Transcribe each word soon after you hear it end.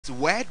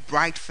Word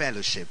Bright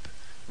Fellowship.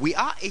 We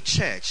are a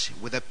church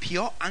with a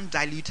pure,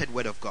 undiluted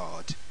Word of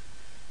God.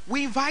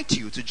 We invite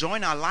you to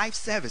join our live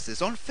services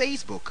on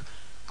Facebook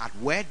at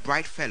Word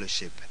Bright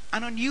Fellowship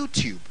and on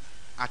YouTube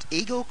at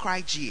Eagle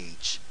Cry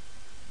GH.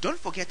 Don't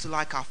forget to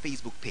like our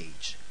Facebook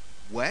page,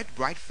 Word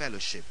Bright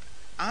Fellowship,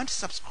 and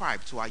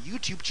subscribe to our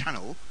YouTube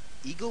channel,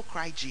 Eagle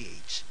Cry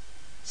GH.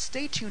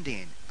 Stay tuned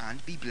in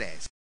and be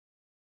blessed.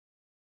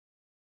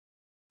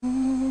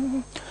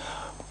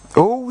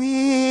 Oh,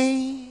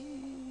 we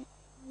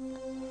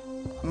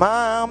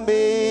Mambe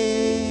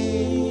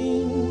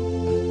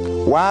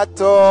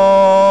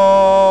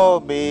Wato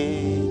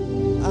me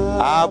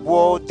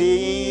Abodi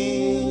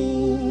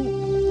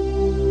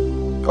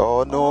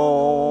Oh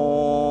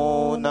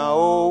no na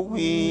oh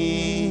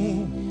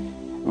we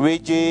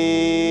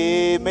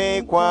Reje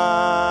me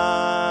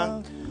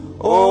kwa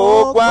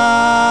Oh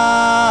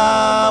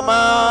kwa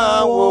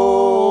ma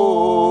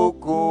wo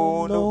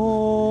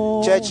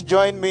kuno. Church,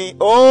 join me.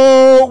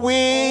 Oh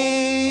we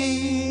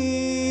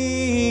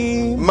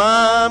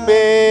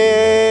Mambe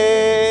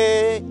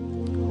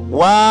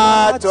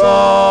Wato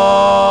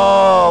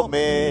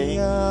me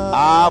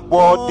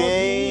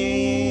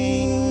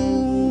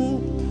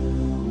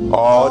Abodin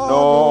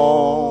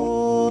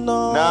Oh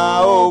no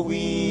now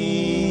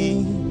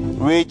we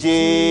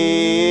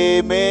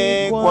Reje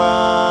me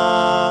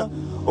kwa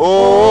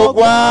Oh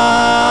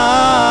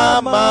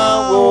kwa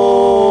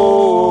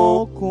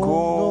mango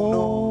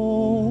kuno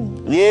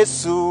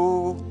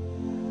Yesu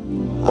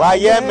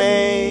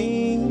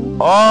Wayeme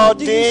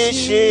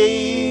Odishi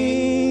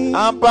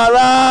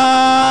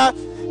Ampara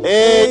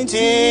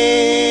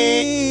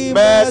Eti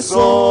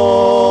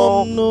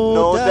Besum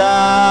No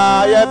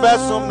da Ye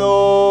besum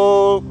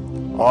no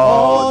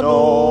Oh no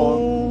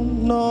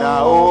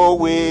Na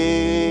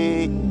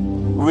owe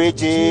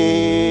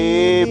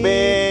Reje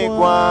me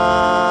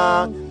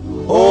kwa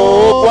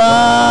O kwa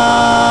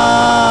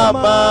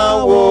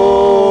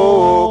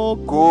Mawo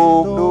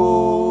Kuno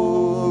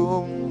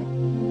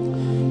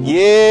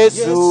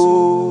Yesu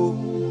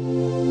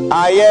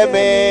I am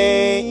a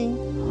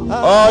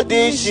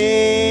audition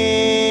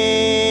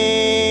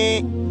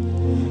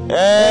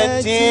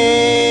and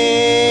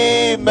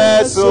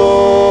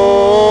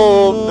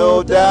mesum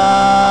no da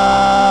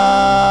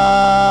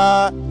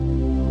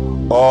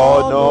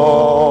oh no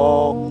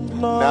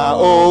na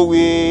oh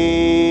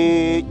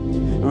we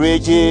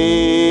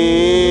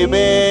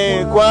regime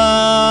kwa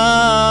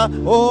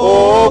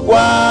oh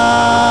kwa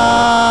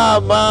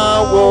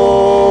mawo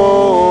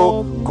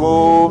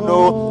kuno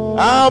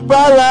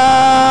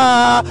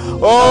Ampara,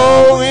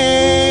 oh we,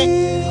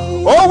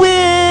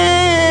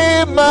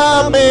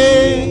 mami,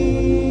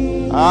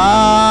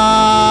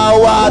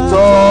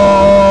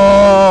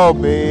 awato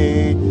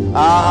me,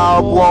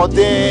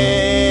 awodin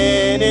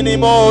in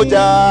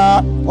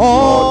moja,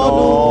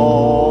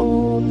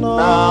 oh no,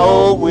 na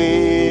oh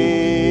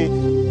we,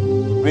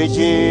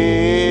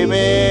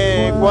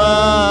 regime kwa,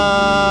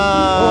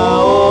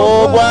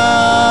 oh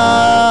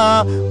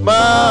kwa,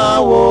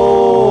 mawo.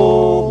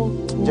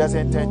 Just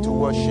intend to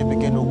worship,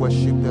 begin to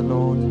worship the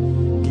Lord.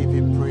 Give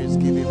him praise,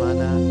 give him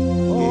honor.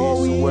 He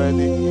is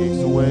worthy, he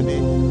is worthy.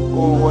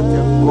 Oh, what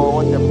a God,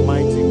 what a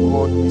mighty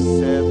God we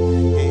serve.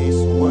 He is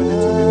worthy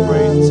to be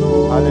praised.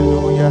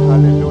 Hallelujah,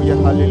 hallelujah,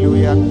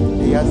 hallelujah.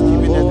 He has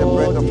given us the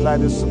breath of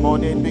life this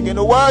morning. Begin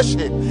to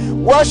worship.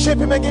 Worship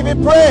him and give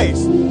him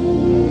praise.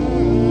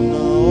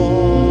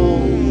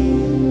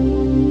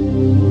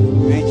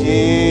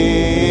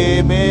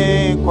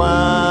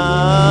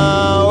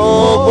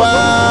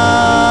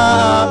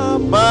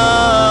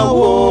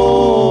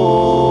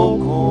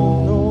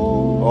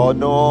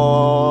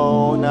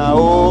 No, na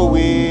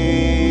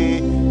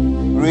we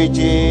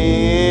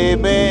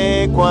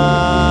regime kwa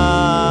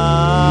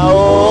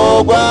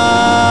ogwa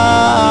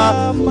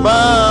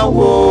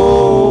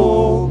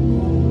mawo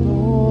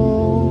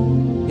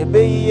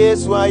ebe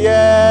Yesu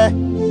aye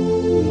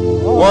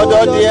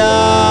wododia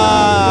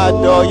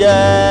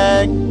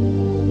doye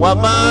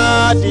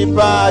wama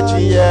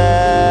dipachiye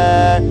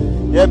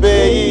ebe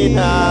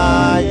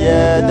ina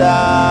yeda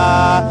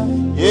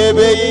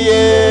Ebe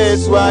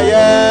Yesu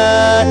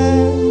aye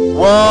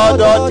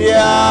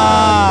wododia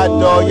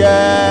doye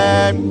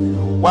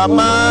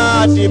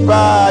wama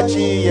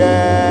dipachiye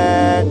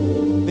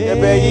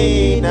ebe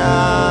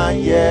ina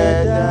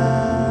yeda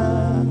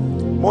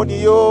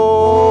Moniyo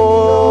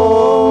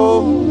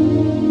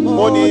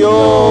Moniyo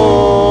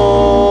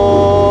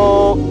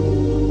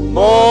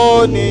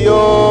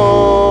Moniyo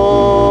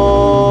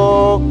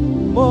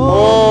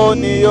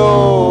Moniyo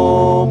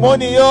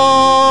Moniyo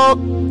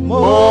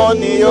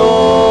Monio,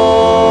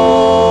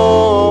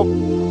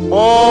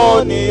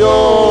 Monio,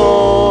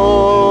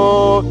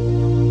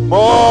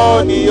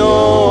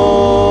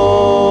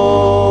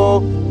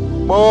 Monio,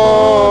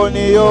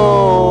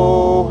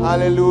 Monio.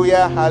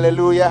 Hallelujah,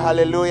 hallelujah,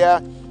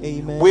 hallelujah.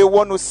 Amen. We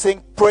want to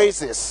sing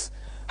praises.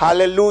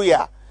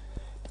 Hallelujah,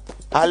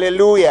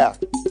 hallelujah.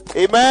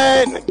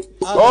 Amen.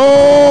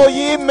 Oh,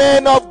 ye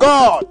men of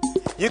God,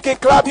 You can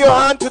clap your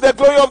hand to the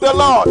glory of the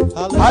Lord.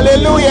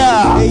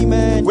 Hallelujah.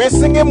 Amen. We're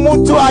singing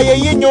Muntu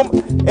Ayeyinyum.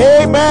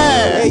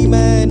 Amen.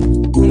 Amen.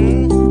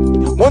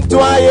 Muntu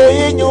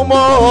Ayeyinyum,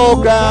 oh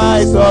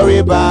Christ,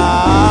 sorry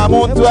ba.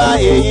 Muntu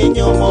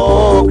Ayeyinyum,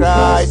 oh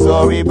Christ,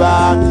 sorry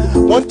ba.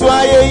 Muntu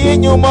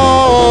Ayeyinyum,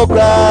 oh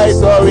Christ,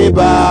 sorry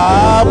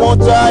ba.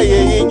 Muntu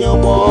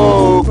Ayeyinyum,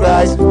 oh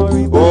Christ.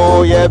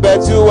 Oh, yeah,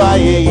 betu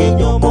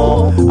Ayeyinyum,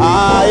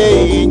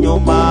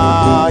 Ayeyinyum,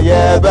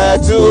 yeah,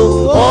 betu,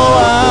 oh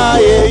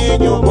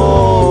Ayeyinyum,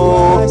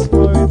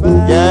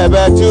 yeah,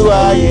 betu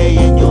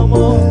Ayeyinyum,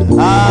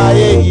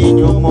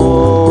 Ayeyinyum,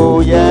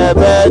 yeah,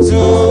 betu,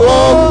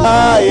 oh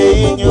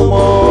Ayeyinyum.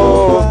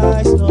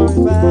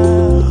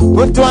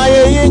 Muntu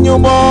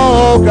Ayeyinyum,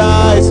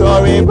 Christ,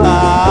 sorry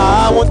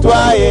ba. Muntu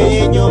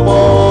Ayeyinyum,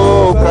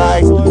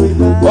 Christ.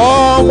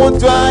 Oh,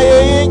 Muntu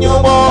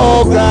Ayeyinyum,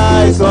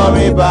 Christ,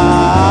 sorry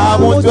ba.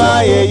 Muntu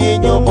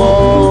Ayeyinyum,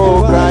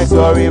 Christ,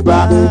 sorry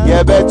ba.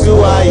 Yeah,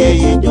 betu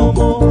Ayeyinyum,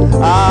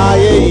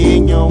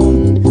 Ayeyinyum.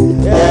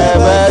 Yeah,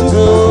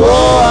 betu,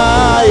 oh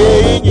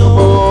Ayeyinyum.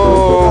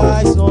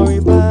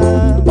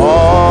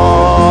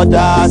 Oh,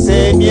 da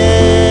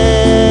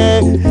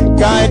semie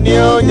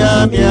kanyo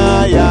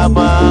nyamia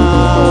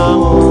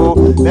yamao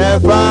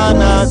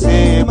nefana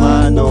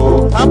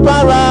semano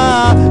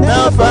ampara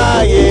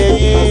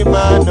nafaye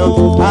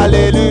imano.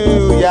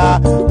 Hallelujah.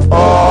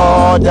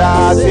 Oh,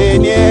 da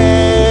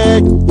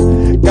semie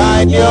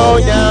kanyo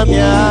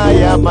nyamia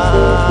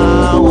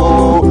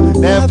yamao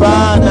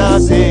nefana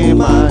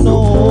semano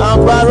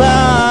ampara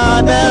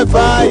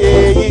nafaye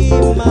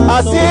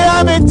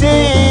asia miti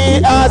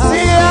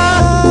asia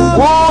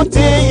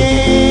wuti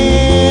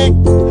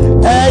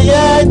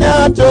eye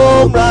na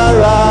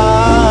tomrara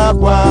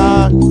kwa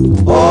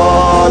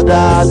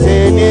oda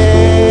senye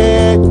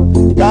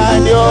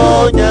kanyo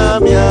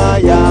nyamia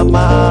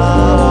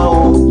yamao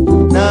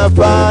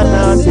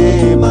nafana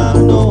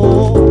semano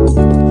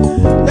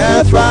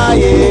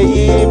nafaye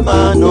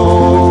imano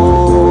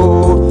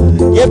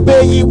yepe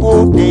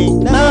yibuti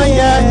na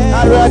ye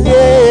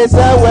arade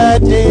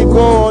saweti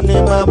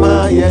kone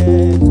mama ye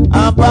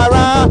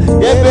ampara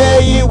yepe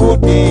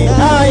yibuti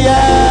na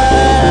ye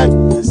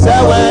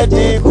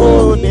saweti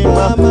kone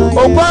mama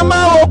Obama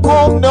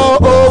okumno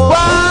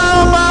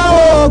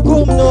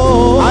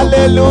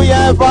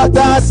hallelujah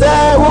fata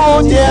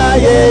sewuti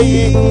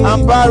ayeyi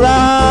ampara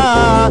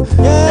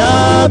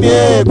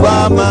nyamye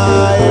kwama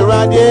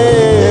irade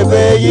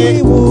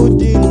beyi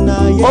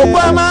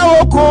Obama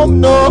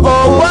okumno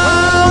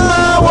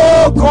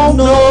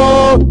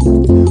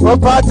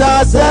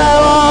Opata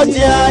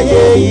sewuti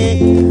ayeyi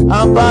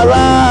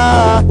ampara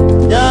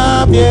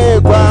nyamye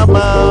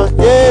kwama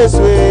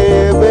Yesu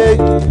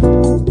beyi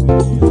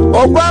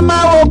Obama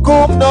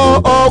wokumno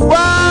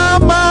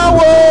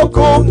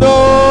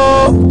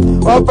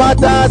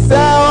Opata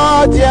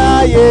sewuti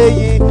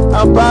ayeyi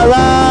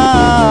ampara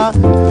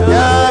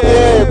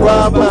nyamye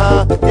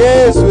kwama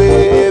Yesu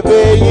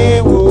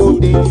beyi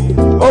wudi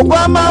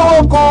Obama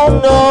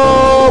wokumno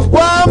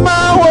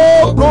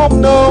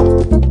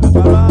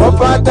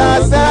Opata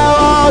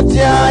sewuti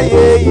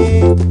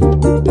ayeyi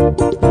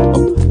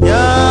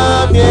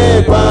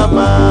nyamye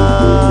kwama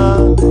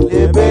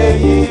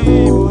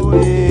lebeyi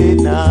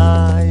wudi na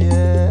ye.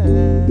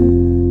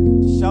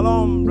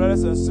 Shalom,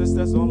 brothers and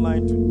sisters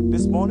online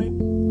this morning.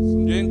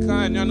 We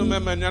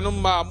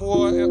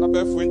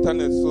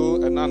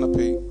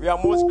We are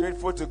most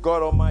grateful to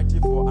God Almighty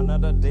for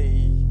another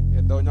day.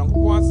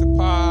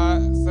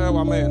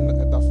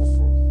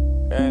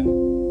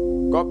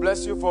 And God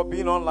bless you for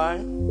being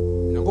online.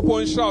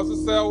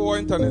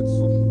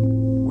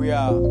 We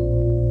are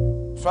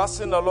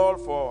trusting the Lord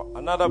for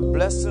another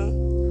blessing.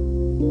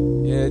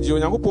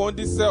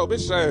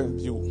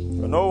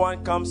 No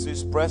one comes to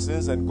His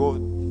presence and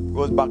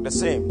goes back the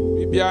same.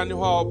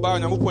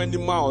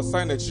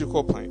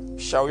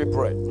 Shall we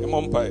pray?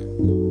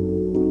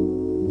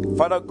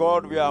 Father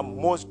God, we are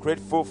most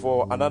grateful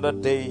for another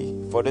day,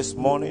 for this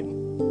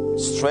morning,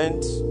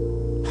 strength,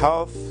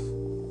 health,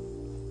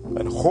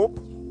 and hope,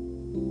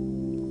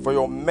 for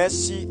your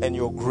mercy and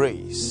your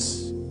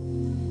grace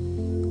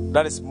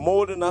that is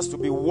molding us to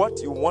be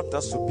what you want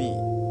us to be.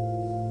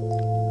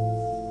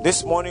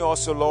 This morning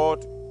also,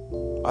 Lord,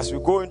 as we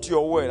go into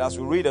your word, as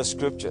we read the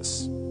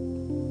scriptures,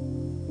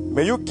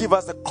 may you give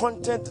us the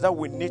content that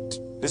we need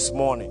this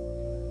morning.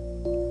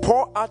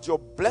 Pour out your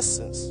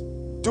blessings.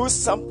 Do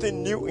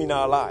something new in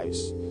our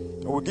lives.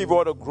 And we'll give you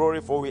all the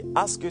glory, for we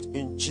ask it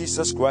in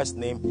Jesus Christ's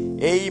name.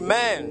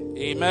 Amen.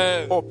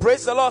 Amen. Oh,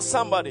 praise the Lord,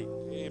 somebody.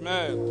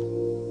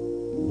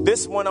 Amen.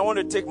 This morning I want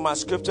to take my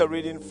scripture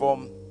reading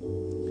from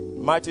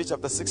Matthew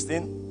chapter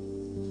 16.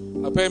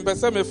 And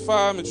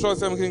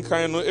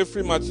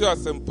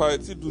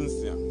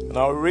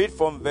I'll read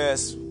from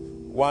verse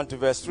 1 to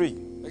verse 3.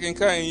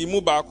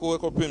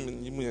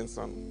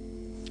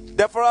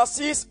 The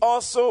Pharisees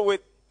also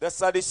with the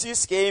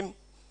Sadducees came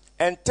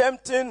and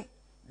tempting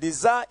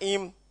desired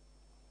him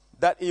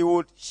that he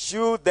would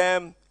shew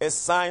them a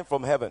sign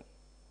from heaven.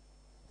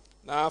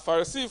 Now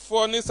Pharisee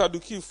for ni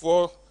Sadducee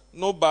for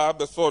no ba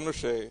beso no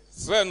hwe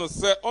sɛ no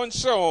sɛ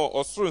ɔnhyɛ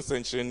ɔsoro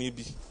nsɛnkyerɛnne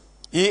bi.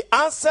 He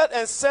answered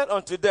and said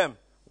unto them,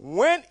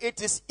 when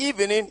it is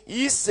evening,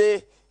 ye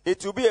say,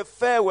 it will be a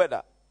fair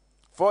weather,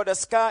 for the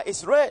sky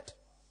is red.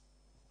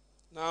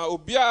 Na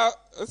obia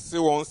se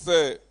wɔn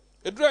sɛ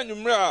eduru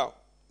anwummere a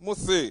mo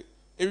se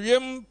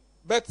ewiem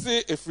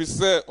bɛte efiri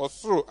sɛ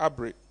ɔsoro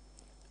abre.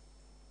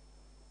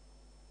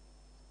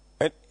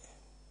 And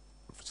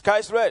sky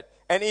is red.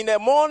 And in the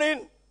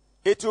morning,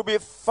 it will be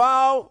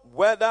foul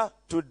weather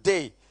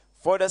today,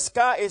 for the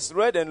sky is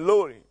red and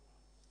lowering.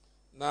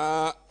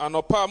 Na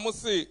anopa mo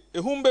se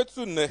ehum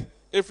betu ne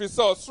efiri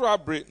sɛ ɔsoro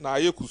abre na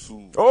ayɛ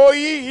kusu. O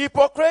ye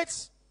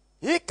hypocrites,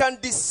 he can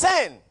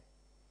discern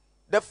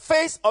the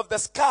face of the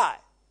sky,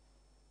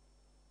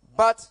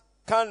 but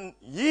can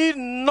ye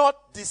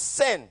not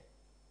discern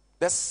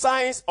the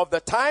signs of the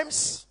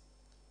times?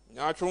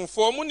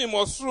 Nyatwomfo mo nim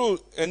ɔsoro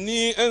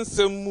ani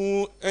nsɛm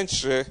mu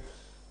nkyerɛ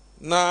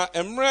na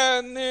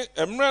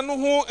emre no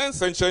ho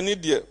nsɛnkyerɛnne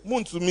deɛ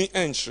muntumi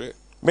nkyerɛ.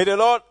 May the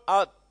Lord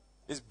add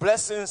his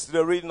blessings to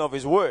the reading of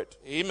his word.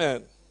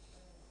 Amen.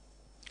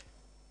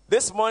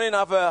 This morning I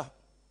have a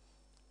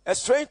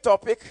strange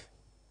topic.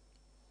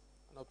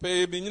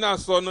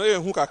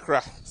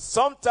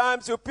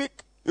 Sometimes you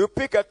pick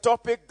a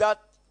topic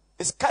that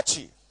is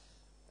catchy.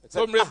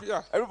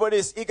 Everybody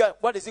is eager.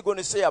 What is he going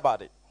to say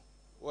about it?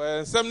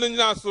 We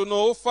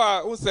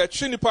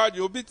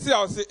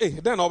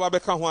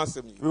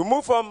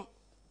move from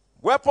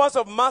weapons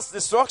of mass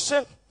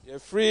destruction we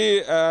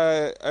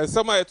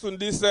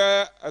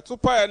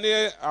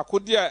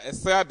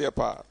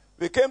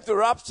came to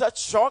rapture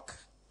shock.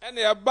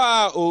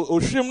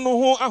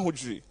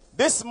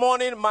 This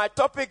morning, my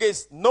topic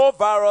is no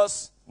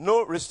virus,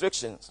 no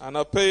restrictions.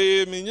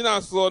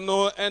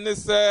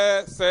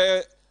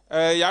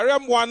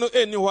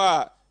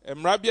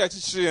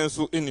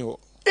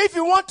 If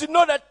you want to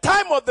know the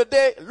time of the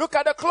day, look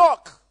at the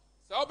clock.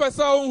 But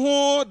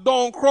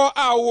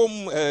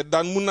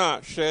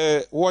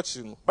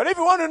if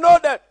you want to know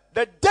that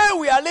the day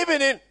we are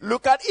living in,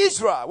 look at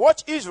Israel.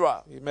 Watch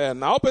Israel. Amen.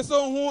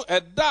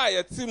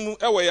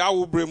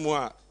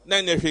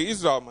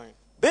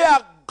 They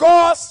are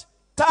God's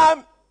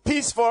time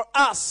piece for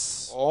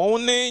us.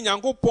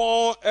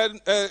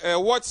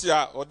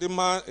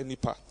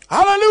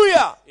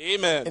 Hallelujah.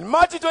 Amen. In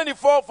Matthew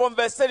 24 from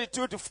verse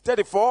 32 to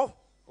 34.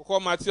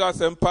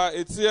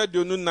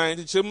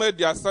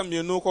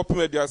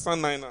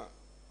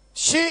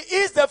 She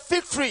is the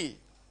fig tree.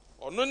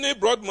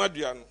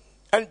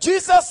 And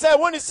Jesus said,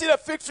 when you see the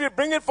fig tree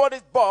bringing forth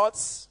its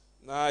buds,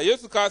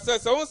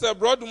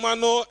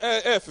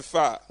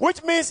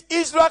 which means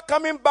Israel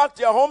coming back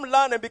to their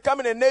homeland and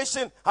becoming a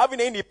nation, having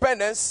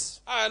independence.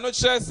 No,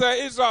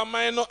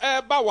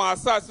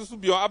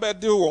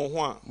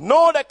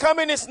 the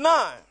coming is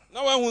nigh.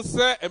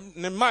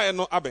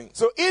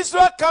 So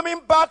Israel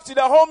coming back to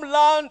the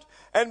homeland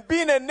and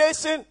being a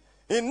nation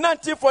in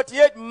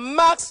 1948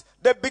 marks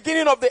the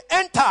beginning of the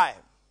end time.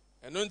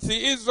 And until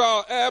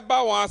Israel it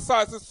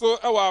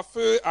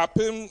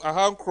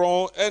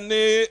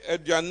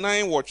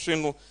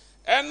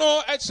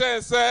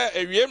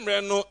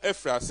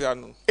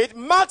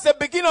marks the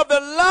beginning of the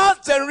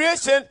last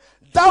generation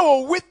that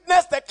will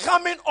witness the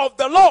coming of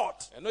the Lord.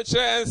 And if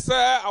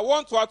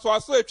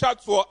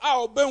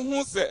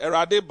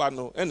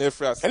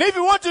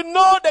you want to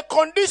know the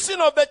condition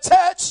of the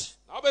church,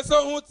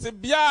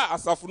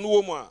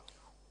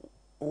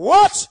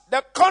 watch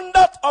the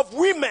conduct of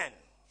women.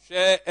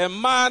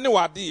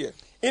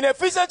 In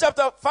Ephesians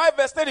chapter 5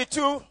 verse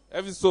 32,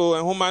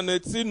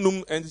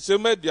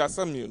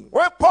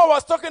 when Paul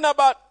was talking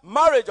about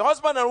marriage,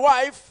 husband and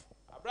wife,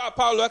 they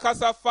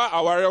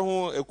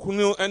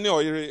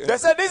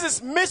said this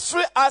is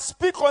mystery I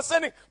speak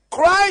concerning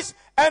Christ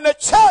and the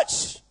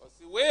church.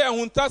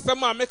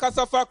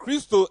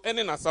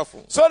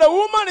 So the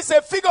woman is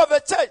a figure of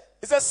the church.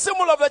 It's a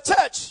symbol of the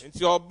church.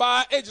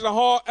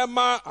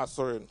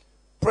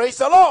 Praise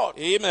the Lord.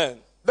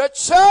 Amen. The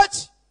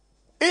church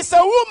is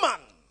a woman.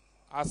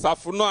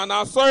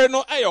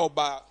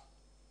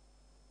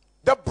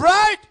 The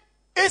bride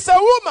is a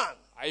woman.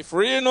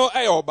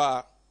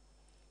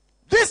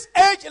 This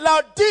age,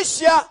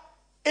 Laodicea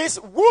is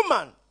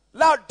woman.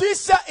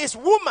 Laodicea is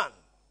woman.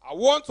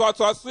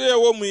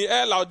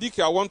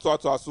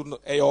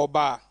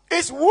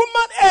 It's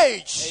woman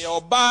age.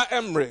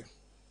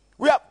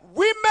 We have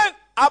women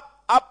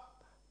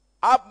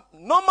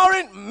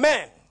outnumbering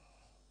men.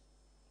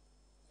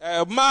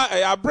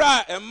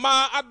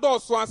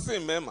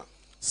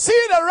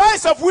 See the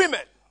rise of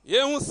women. See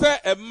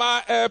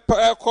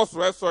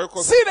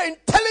the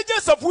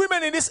intelligence of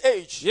women in this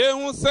age. See the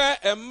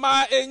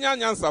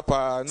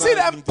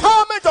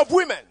empowerment of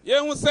women.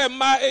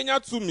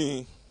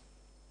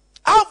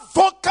 How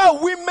vocal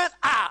women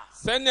are.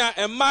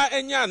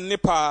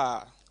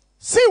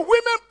 See,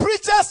 women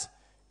preachers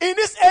in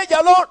this age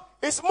alone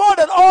is more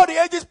than all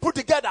the ages put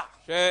together.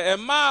 Yet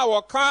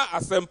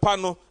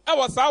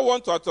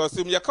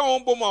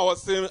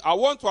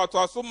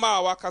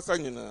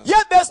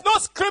there's no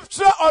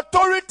scriptural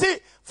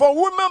authority for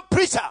women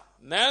preacher.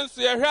 nanso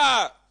yɛhwɛ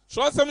a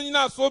hyɛnsɛm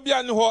nyinaa so bi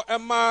ani hɔ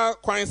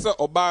ɛma kwan sɛ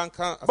ɔbaa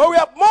nka But we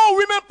have more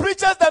women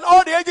preachers than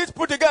all the ages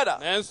put together.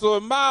 nanso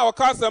mmaa a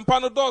wɔka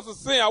asɛmpa no dɔɔso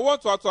sen a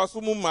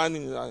wɔntoatoaso mu mmaa no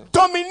nyinaa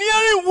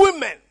Domineering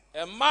women.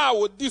 mmaa a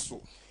wɔdi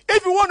so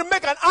If you want to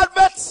make an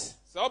advert sɛ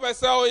wopɛ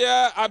sɛ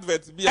woyɛ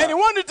advert bi and you a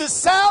want it to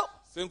sell,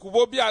 sɛ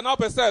nkubɔ bi a na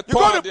wopɛ sɛ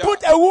you're going to ɛtɔɔ put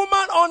deɛ a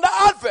woman on the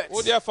advert. a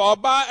wodeɛ fa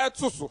ɔbaa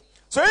ɛto so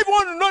So if you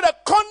want to know the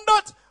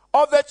conduct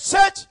of the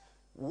church,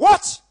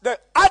 watch the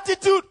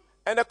attitude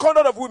and the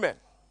conduct of women.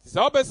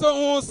 sɛ wopɛ sɛ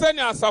hu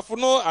sɛnea asafo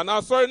no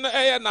anaa asɔre no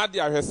ɛyɛ n'ade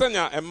ahwɛ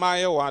sɛnea mmaa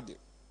yɛ wɔ ade You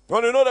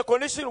want to know the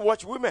condition,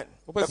 watch women.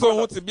 wopɛ sɛ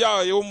hu te bi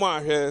a ɛyɛ wo mu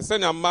ahwɛ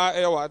sɛnea mmaa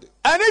ɛyɛ wɔ ade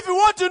And if you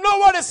want to know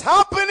what is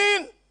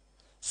happening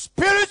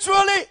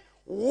spiritually,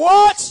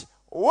 watch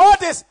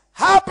what is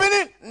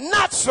happening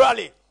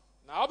naturally.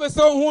 na wopɛ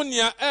sɛ hu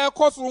nea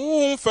ɛrekɔ so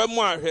honhom fa mu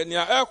ahwɛ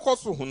nea ɛrekɔ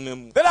so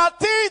honam mu There are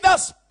things that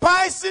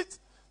spice it.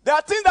 There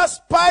are things that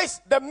spice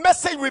the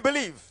message we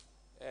believe.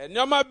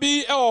 nneɛma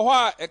bi ɛwɔ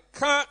hɔ a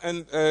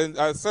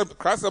ɛka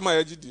krasɛm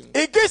a yɛgye di no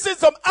It gives it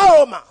some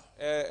aroma.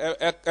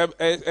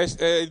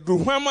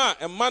 duhwam a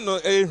ɛma no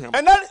ɛyɛ hwam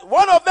And then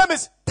one of them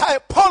is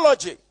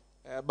typology.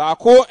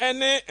 baako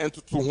ɛne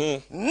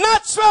ntotoho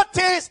Natural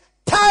things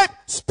type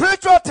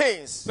spiritual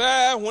things.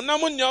 sɛ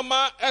honam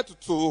nneɛma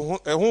ɛtoto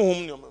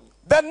honhom nneɛma mu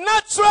The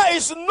natural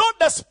is not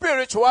the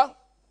spiritual,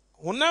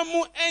 honam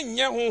mu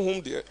ɛnyɛ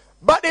honhom deɛ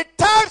but it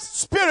types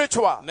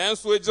spiritual.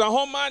 nanso egyina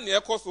hɔ ma nea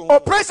ɛkɔ so Oh,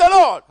 honhom praise the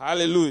Lord.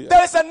 hallelujah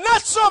There is a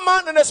natural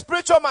man and a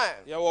spiritual man.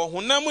 yɛwɔ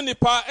honam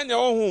nipa ɛna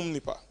yɛwɔ honhom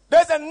nipa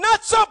There's a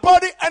natural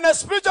body and a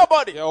spiritual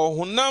body. yɛwɔ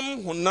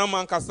honam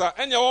ankasa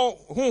ɛna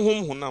yɛwɔ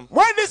honhom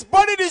When this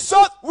body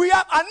dissolves, we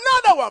have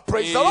another one.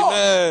 Praise the Lord.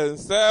 amen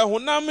sɛ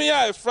honam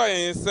yɛ a ɛfra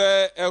yɛn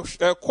sɛ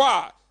ɛkɔ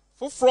a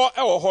foforɔ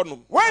ɛwɔ hɔnom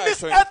When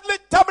this earthly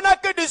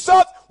tabernacle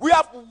dissolves, we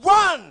have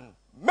one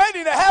made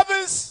in the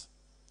heavens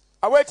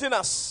awaiting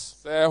us.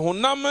 sɛ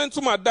honam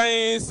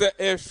ntomadan sɛ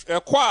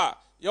ɛkɔ a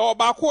yɛwɔ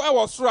baako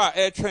ɛwɔ soro a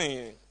ɛretwɛn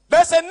yɛn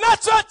There's a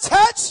natural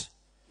church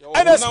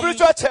and a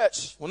spiritual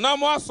church. honam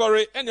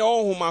asɔre ɛna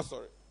yɛwɔ honhom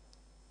asɔre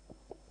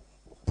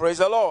Praise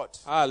the Lord.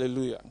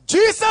 hallelujah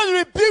Jesus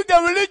rebuked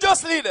the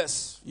religious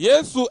leaders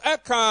yesu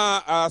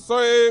ɛka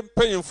asɔre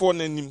mpanyinfoɔ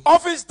n'anim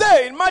of his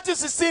day in Matthew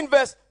 16,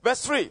 verse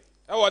 3.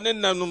 ɛwɔ ne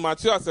nam no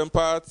matthew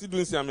asɛmpa ti du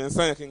nsia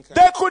mmiɛnsa yɛ kenkan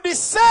They could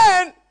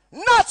discern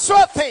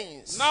natural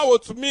things, na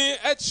wɔtumi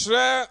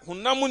ɛkyerɛ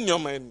honam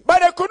nneɛma anim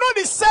but they could not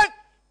discern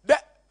the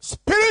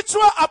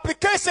spiritual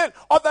application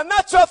of the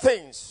natural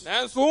things.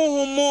 nanso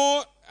honhom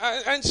mu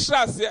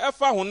ɛnhyerɛ aseɛ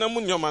ɛfa honam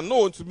nneɛma na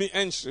wɔntumi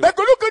ɛnhyerɛ They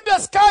could look into the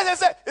skies and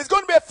say, it's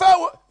going to be a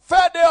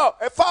fair day or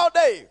a foul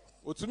day.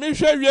 wɔtumi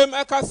hwɛ wiem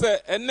ɛka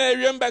sɛ ɛnɛ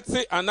wiem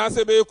bɛte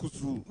anaasɛ ɛbɛyɛ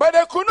kusuu But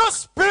they could not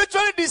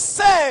spiritually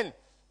discern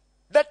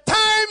the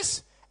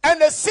times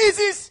and the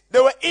seasons they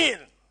were in.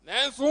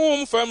 nanso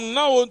honhom fam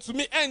na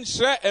wɔntumi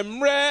ɛnhyerɛ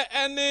mmerɛ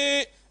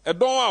ɛne ɛdɔn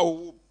a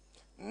wɔwɔ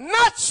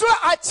Natural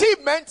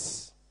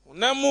achievements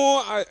honam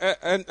mu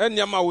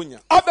nneɛma a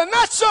wonya of the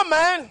natural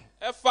man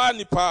ɛfa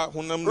nipa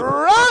honam no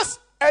runs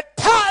a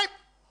type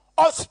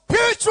of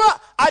spiritual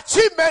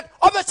achievement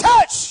of the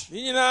church.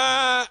 ne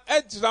nyinaa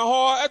ɛgyina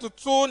hɔ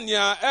ɛtoto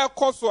nea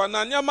ɛkɔ so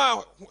anaa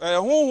nneɛma a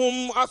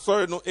honhom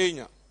asɔre no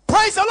ɛnya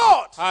Praise the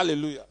Lord.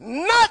 hallelujah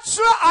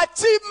Natural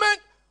achievement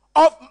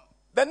of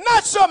the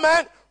natural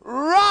man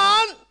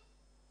run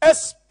a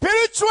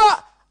spiritual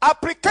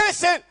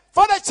application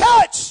for the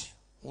church.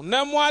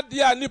 honam mu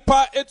adeɛ a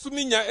nipa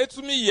ɛtumi nya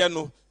ɛtumi yɛ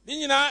no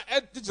ne nyinaa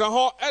ɛgyina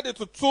hɔ ɛde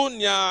toto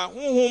nea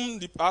honhom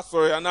nipa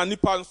asɔre anaa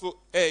nipa nso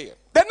ɛyɛ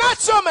The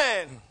natural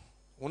man,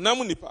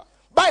 honam nipa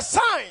by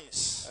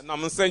science,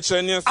 ɛnam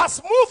nsɛnkyerɛnneɛ so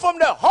has moved from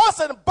the horse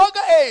and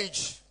bugger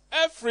age.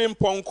 ɛfiri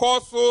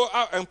mpɔnkɔ so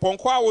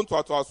mpɔnkɔ a wo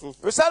ntoatoaso so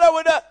We started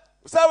with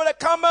the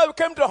camel, we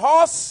came to the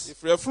horse,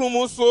 ɛfiri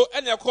afunumu so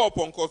ɛna ɛkɔɔ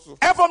pɔnkɔ so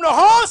and from the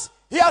horse,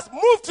 he has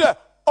moved to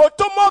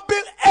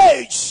automobile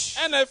age.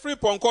 ɛna ɛfiri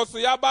pɔnkɔ so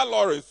yɛaba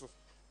lɔre so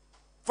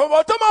From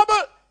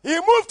automobile, he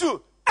moved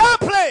to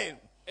airplane,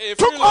 ɛfiri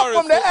took off lɔre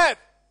from the so earth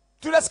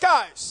to the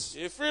skies.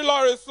 ɛfiri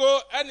lɔre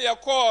so ɛna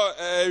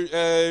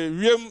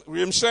ɛkɔɔ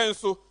wiemhyɛn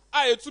so a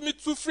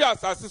yɛtumi tu firi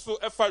asase so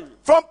ɛfa wiem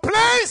From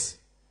place,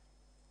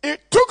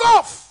 it took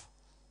off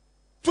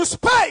to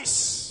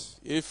space.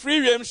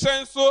 ɛfiri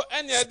wiemhyɛn so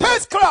ɛna ɛde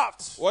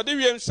Spacecraft wɔde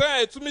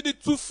wiemhyɛn a yɛtumi de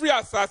tu firi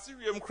asase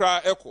wiem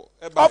koraa ɛkɔ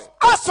ɛba of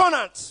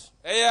astronauts.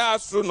 ɛyɛ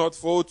astronaut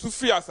fo tu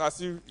firi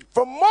asase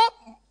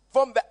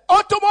From the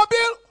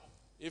automobile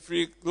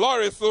ɛfiri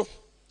lɔre so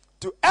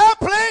to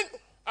airplane,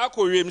 akɔ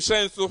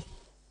wiemhyɛn so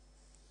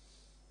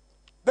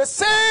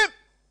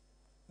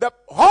the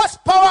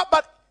horsepower,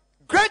 but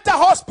greater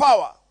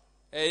horsepower.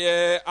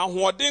 ɛyɛ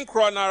ahoɔden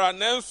korɔ nara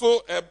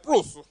nanso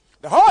ɛboro so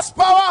The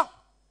horsepower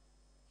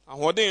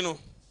ahoɔden no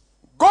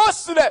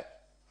goes to the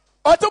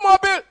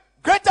automobile,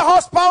 greater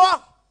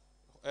horsepower,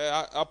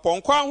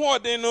 apɔnkɔ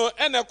ahoɔden no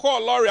ɛna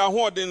ɛkɔɔ lɔre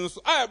ahoɔden no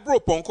so a ɛboro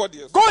pɔnkɔ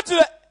deɛ so go to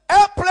the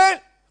airplane,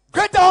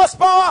 greater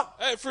horsepower,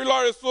 ɛfiri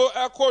lɔre so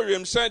ɛkɔ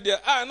wiemhyɛn deɛ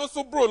a ɛno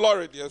so boro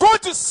lɔre deɛ so go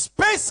to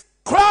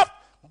spacecraft,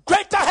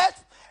 greater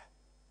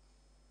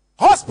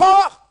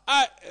horsepower.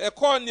 a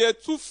ɛkɔ ne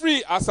tu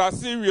free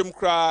asase wiem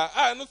kra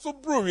a no so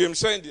bro wiem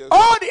hyɛn deɛ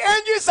All the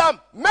engines are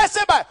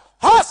measured by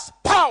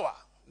horsepower.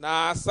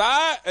 na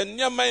saa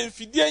ennyama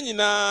mfidie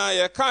nyinaa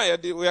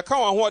yɛka wɔn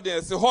ahoɔden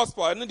ɛsɛ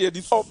horsepower no deɛ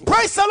di Oh, susu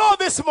praise the Lord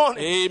this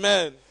morning.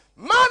 amen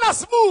Man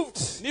has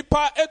moved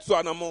nipa etu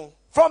anamo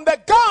from the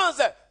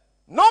guns,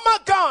 normal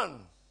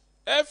gun,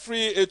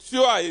 ɛfiri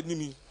etuo a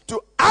enimi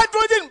to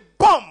hydrogen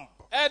bomb.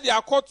 ɛde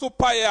akɔto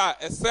pae a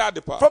ɛsɛ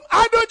adepa From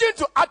hydrogen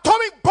to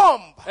atomic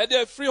bomb. ɛde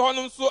efiri hɔ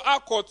no nso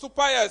akɔto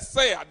pae a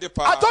ɛsɛ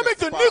adepa Atomic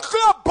to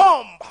nuclear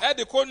bomb.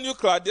 ɛde kɔ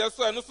nuclear deɛ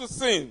so ɛno so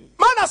sin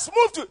Man has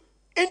moved to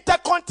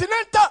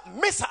intercontinental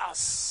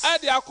missiles.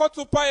 ɛde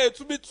akɔto pae a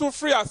etu bi tu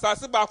free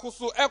asase baako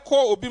so ɛkɔ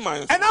obi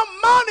man so And now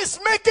man is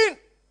making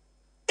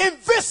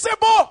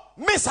invisible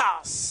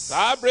missiles.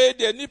 saa abere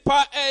deɛ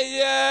nipa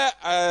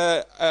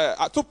ɛyɛ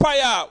ato pae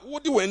a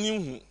wodi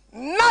w'anim hu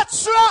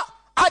Natural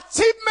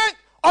achievement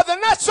of the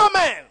natural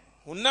man.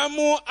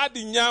 hunamu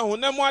adinya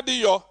hunamu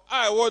adiyɔ a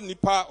ɛwɔ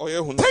nipa ɔyɛ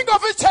hunamu Think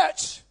of it,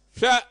 church.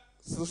 hwɛ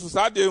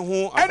saa deɛ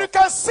hu And you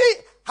can see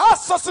how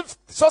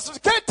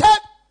sophisticated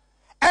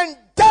and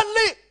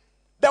deadly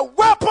the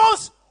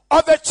weapons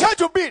of the church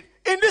will be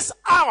in this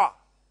hour.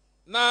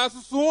 na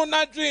susu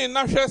na dwen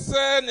na hwɛ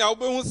sɛ nea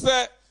wobɛhu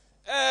sɛ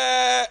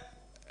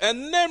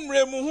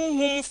ɛnɛmmerɛ mu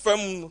honhom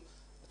fam no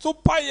to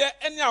payɛ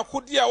ne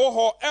akodi a ɛwɔ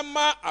hɔ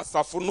ɛma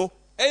asafo no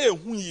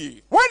ɛyɛ hu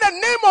yie When the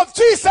name of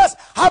Jesus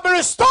has been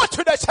restored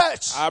to the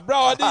church, abra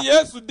ɔde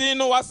yesu din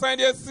no wasan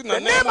de asi na the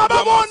name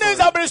above all names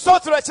has been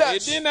restored to the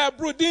church. din na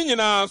ɛboro din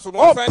nyinaa so no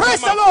Oh, wasan praise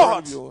de the ma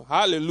Lord. bio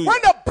hallelujah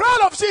When the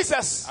blood of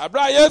Jesus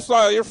abra yesu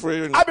a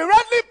yɛfrɛ no has been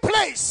rightly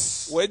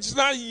placed,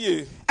 wagyina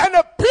yie and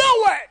the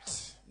pure word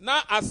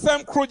na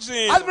asɛm koro has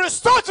gyen been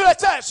restored to the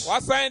church,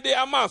 wasan de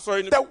ama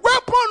asɔre no the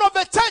weapon of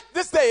the church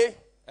this day,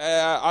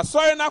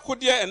 asɔre no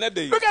akodeɛ ɛnɛ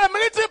da yi look at the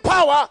military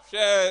power,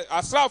 hwɛ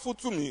asraafo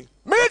tumi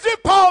military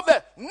power of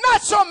the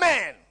natural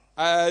man.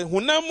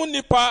 honam mu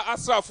nipa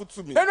asraafo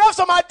tumi Then you have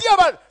some idea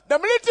about the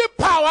military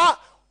power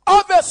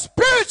of the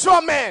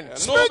spiritual man,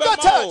 spiritual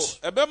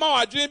church. ɛbɛma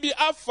wadwene bi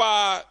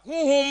afa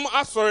honhom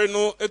asɔre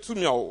no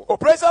etumi awo Oh,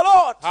 praise the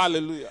Lord.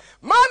 hallelujah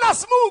Man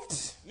has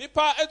moved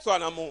nipa etu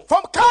anamo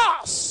from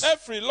cars.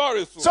 every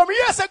lorry so Some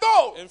years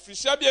ago,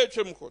 mfihyia bi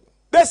atwam kɔ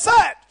they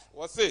said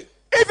wɔse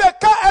if a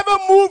car ever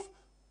moved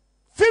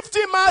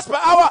 50 miles per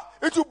hour,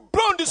 it will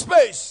blow into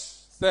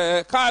space.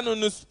 sɛ car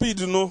no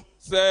speed no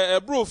sɛ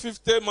ɛboro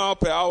 50 mile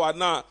per hour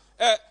na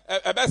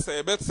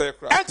ɛbɛsɛ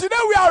kora And today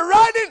we are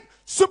riding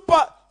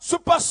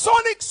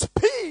supersonic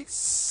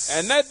speeds.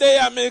 ɛnɛ de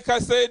amerika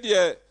sɛ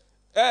deɛ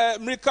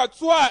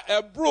mmirikatu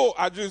a ɛboro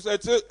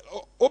adwene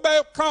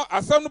wobɛka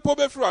asɛm no po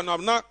bɛfiri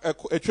anam na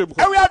atwam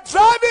kɔ And we are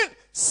driving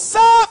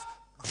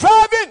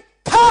self-driving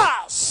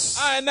cars.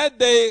 ɛnɛ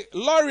de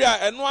lorry a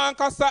ɛno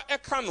ankasa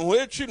ɛka no ho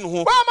etwi no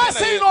ho Why am I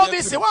saying all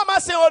this? Why am I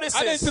saying all this?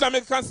 ade nti na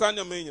meka saa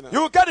nneɛma yi nyinaa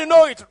You will get to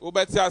know it.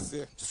 wobɛte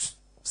aseɛ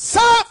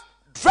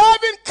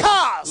Self-driving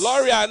cars.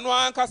 lorry a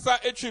ɛno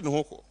ankasa etwi no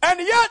ho kɔ And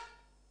yet,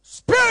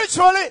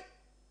 spiritually,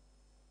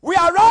 we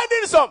are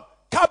riding some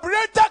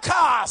carburetor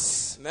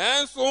cars.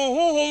 nanso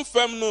honhom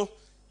fam no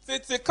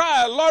tete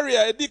kaa lorry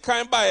a edi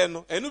kan baeɛ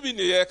no ɛno bi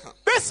ne yɛka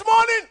This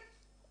morning,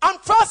 I'm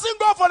trusting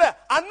God for the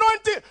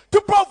anointing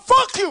to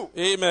provoke you.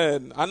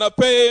 amen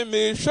anɔpɛ yi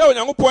mehwɛ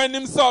onyankopɔn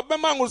anim sɛ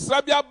ɔbɛma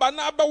nwosra bi aba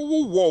na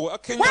abɛwo wɔ When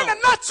akenya the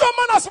natural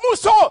man has moved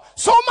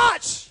so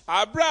much,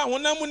 aberɛ a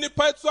honam mu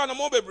nnipa atu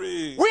anamɔ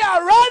bebree we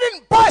are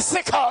riding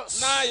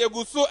bicycles, na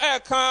yɛgu so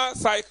ɛɛka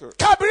cycle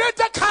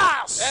carburetor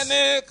cars.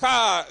 ɛne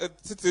kaa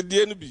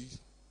tetedie no bi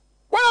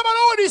What about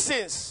all these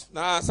things?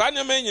 na saa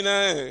nneɛma yi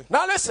nyinaa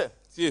Now listen.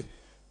 tie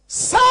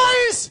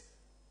Science,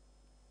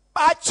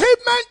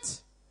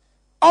 achievement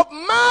of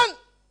man,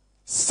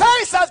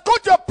 science has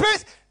got to a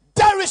place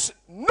there is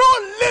no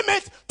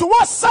limit to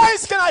what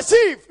science can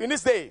achieve in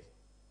this day.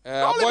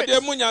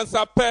 abɔdeɛ mu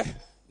nyansapɛ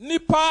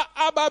nipa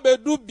aba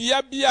bɛdu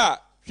bea bi a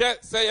hwɛ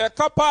sɛ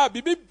yɛka pa a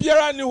biribi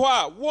biara ni hɔ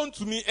a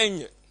wɔntumi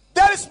nyɛ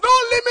There is no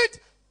limit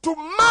to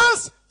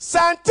man's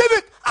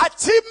scientific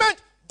achievement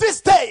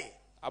this day.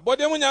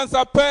 abɔdeɛ mu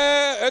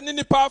nyansapɛ ne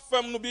nipa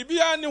afam no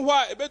biribiara ni hɔ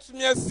a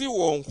ɛbɛtumi asi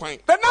wɔn kwan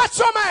The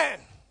natural man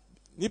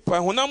nipa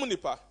honam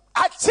nipa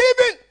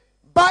achieving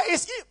by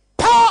his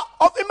power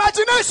of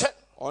imagination,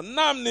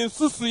 ɔnam ne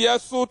nsusuyɛ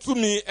so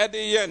tumi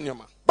de yɛ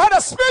nneɛma but the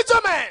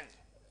spiritual man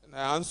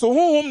nanso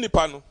honhom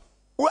nipa no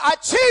will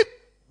achieve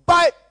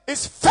by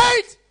his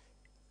faith,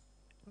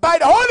 by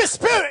the Holy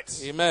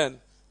Spirit. amen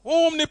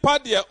honhom nipa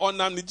deɛ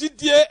ɔnam ne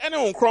gyidie ne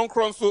ho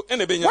kronkron so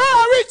na ɛbɛnya Where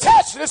are we,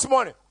 church, this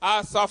morning?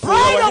 asafo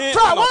Bride yɛwɔ of he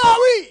Christ, where are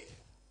we?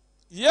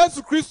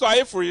 yesu kristo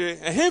ayeforo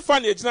yɛ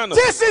ɛhefa ne ɛgyina no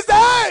This is the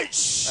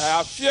age.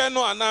 afeɛ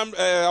no anam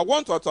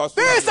awɔ ntoatoaso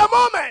This is the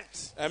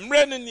moment.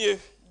 mmerɛ no nie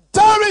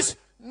There is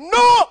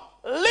no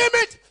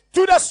limit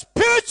to the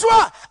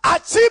spiritual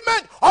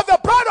achievement of the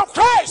bride of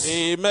Christ.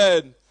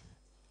 amen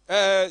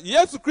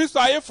yesu kristo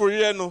ayeforo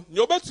yɛ no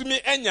nea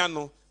obɛtumi anya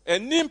no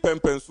ɛni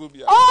mpɛmpɛnso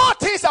bia. All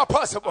things are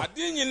possible. Ade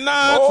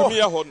nyinaa tumi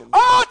yɛ hɔ no.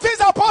 All things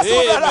are possible,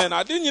 Amen. brother.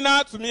 Ade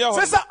nyinaa tumi yɛ hɔ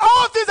Sister, no.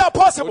 all things are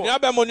possible.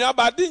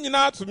 Onuaba ade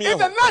nyinaa tumi yɛ If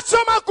the hɔ.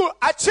 natural man could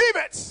achieve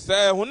it,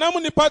 Sɛ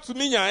honam nipa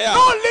tumi nya ya.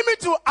 no limit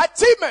to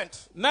achievement.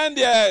 Na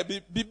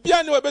deɛ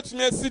bibia ne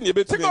wɔbɛtumi asi ne Think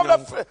yɛbɛtumi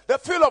of anya. the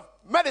field of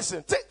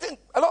medicine. Think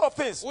a lot of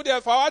things. Wo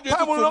deɛ fa wadwe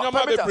Time will tutu not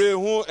nneɛma permit us. bebree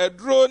ho,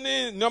 ɛduro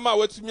ne nneɛma a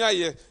wɔatumi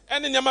ayɛ,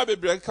 ɛne nneɛma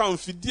bebree keka ho,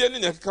 mfidie ne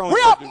nea ɛkeka ho.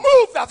 We have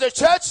moved as a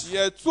church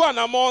Yɛtu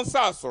anammɔn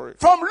nsa asɔre.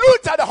 from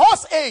Luther, the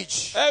horse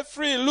age,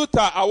 Every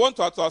Luther awɔ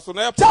ntoatoaso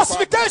na ɛpɔ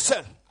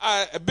justification,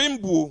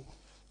 ɛbɛmbuo.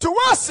 to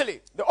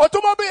Wesley, the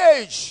automobile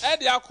age,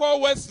 Ɛde akɔ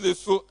Wesley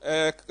so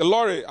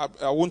lɔre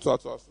awɔ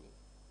ntoatoaso.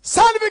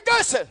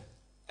 sanctification,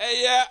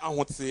 Ɛyɛ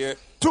ahoteɛ.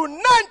 to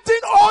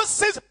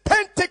 1906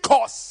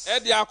 Pentecost.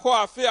 Ɛde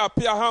akɔ afe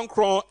ape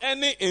ahankron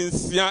ɛne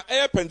nsia ɛyɛ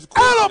Aeroplane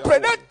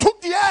Pentecost. that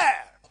took the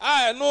air,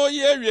 A ɛno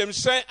yɛ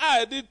wiemhyɛn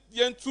a ɛde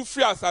yɛn tu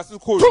firi asase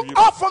kɔ took wiem.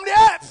 off from the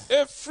earth,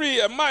 Efiri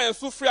ɛma yɛn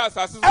so firi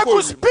asase so and could kɔ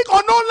wiem. speak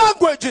unknown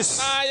languages,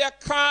 Na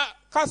yɛka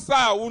kasa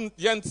a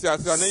yɛn te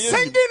ase a na yɛn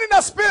singing nim. in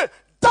the spirit,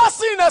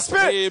 dancing in the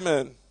spirit,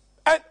 Amen.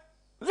 and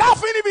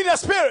laughing in the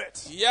spirit.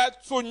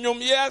 Yɛto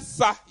nnwom,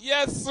 yɛsa,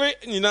 yɛsere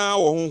nyinaa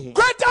wɔ honhom.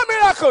 Greater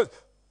miracles,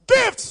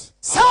 gifts,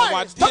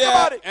 signs. Talk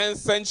about Awadeɛ, it.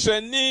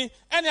 nsɛnkyerɛnni,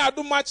 ɛne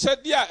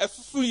adomakyɛdeɛ a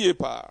ɛsusu yie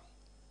paa.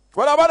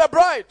 What about the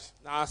bride?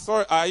 Na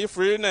asɔre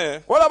ayefiri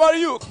nɛ. What about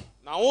you?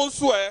 Na wo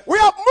nso ɛ. We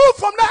have moved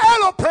from the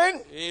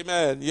aeroplane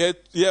Amen.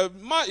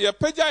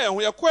 Yɛpagya yɛn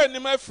ho, yɛkɔ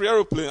anim afiri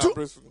aeroplane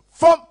abere so.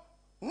 from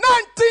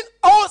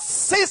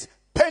 1906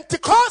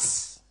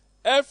 Pentecost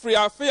Ɛfiri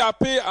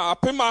afe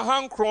apem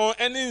ahankron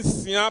ɛne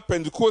nsia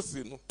Pentecost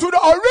no. to the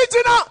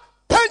original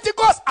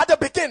Pentecost at the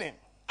beginning.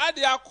 Ade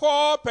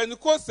akɔ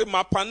Pentecost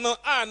mapano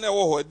a na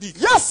ɛwɔ hɔ adi.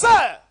 Yes,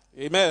 sir.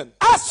 Amen.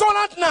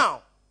 Astronaut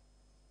now.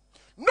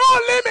 No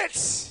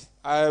limits.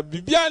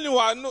 Bibia ni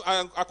hɔ ano,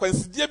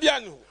 akwansidie bia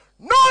ni hɔ.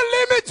 No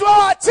limit to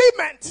our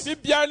achievement.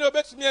 Bibia ni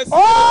obetumi asi.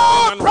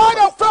 Oh, pride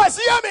of Christ,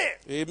 hear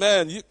me.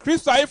 Amen.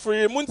 Kristo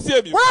ayefiri mu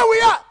ntie bi. Where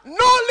we are,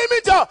 no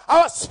limit to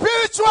our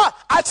spiritual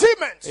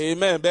achievement.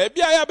 Amen. Baabi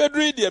a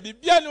yɛabɛduru deɛ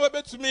bibia ni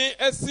obetumi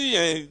asi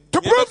yɛn.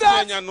 To prove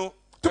that,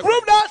 to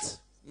prove that,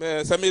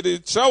 sɛ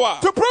mede kyerɛw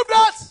a. to prove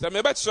that, Sɛ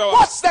mebɛkyerɛw a.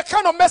 what's the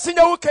kind of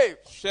messenger who came?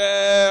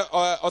 Hwɛ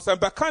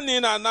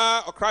ɔsɛmpɛkani na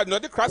na ɔkra na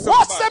ɔde krasɛm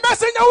What's the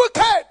messenger who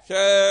came?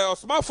 hwɛ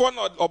ɔsomafoɔ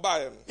na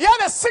ɔbaeɛ no. He had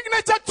a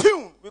signature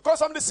tune.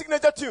 Because of the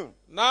signature tune.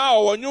 Na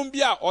ɔwɔ nnwom bi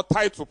a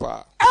ɔtaito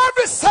paa.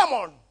 Every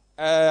sermon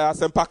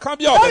Asɛmpaka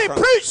bi a that he ɔbɛka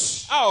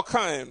preached, a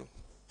ɔkae no.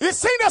 he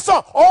sing the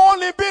song,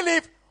 only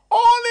believe,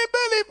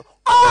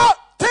 all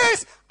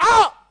things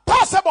are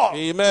possible.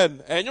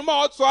 Amen. Nnwom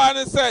a ɔtoa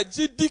ne sɛ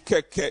gyidi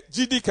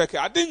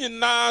kɛkɛ ade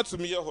nyinaa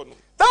tumi yɛ hɔ no.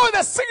 That was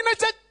the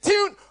signature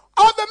tune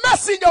of the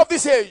messenger of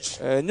this age.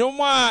 Nnwom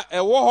a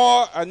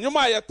ɛwɔ hɔ, nnwom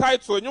a yɛ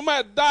title, nnwom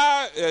a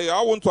ɛda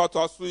awo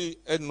ntoatoaso yi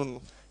ɛno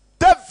no.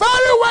 The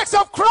very works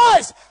of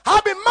Christ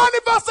have been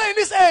manifested in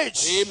this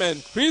age. Amen.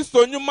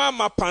 Kristo nnwom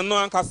mapa no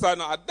ankasa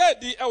no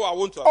adadi ɛwɔ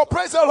awo Oh, ntoatoaso.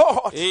 praise the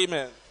Lord.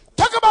 Amen.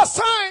 Talk about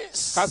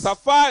signs.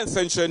 Kasafa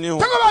nsɛnkyerɛnni ho.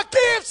 Talk about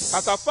gifts.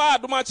 Kasafa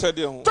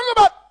adomakyɛdeɛ ho. Talk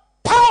about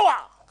power.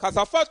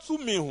 Kasafa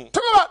tumi ho.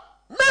 Talk about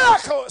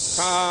miracles.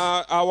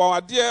 Ka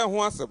awawadeɛ ho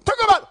asɛm.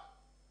 Talk about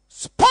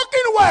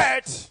spoken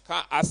word.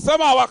 Ka asɛm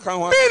a waka ho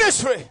asɛm.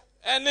 Ministry.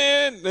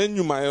 Ɛne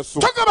n'nnwumayɛ so.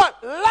 Talk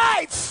about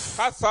life.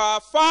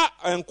 Kasafa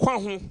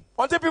nkwa ho.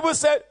 Until people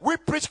say, we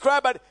preach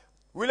Christ, but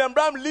William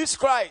Branham leaves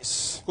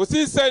Christ.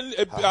 Kòsí sɛ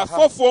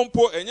asɔfoɔ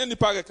mpo ɛnyɛ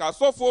nipa kɛkɛ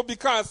asɔfoɔ bi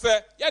kan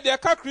sɛ yɛde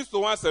ɛka Kristo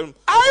ho asɛm.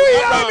 Are you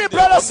hearing me,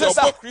 brother and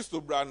sister? Ɔbɔ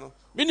Kristo bra no.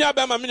 Mi ni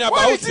abɛma mi ni aba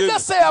What o did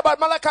Jesus say about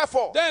Malachi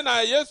 4? Then na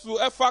Yesu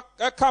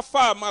ɛka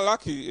fa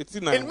Malaki eti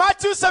na. In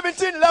Matthew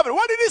 17:11,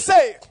 what did he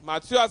say?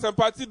 Matthew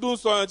asɛmpati dun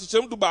sɔn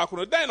kyekyɛm du baako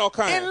no. Then na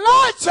ɔkan.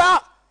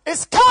 Elijah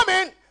is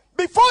coming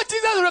before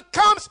Jesus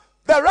comes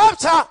the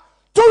rapture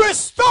to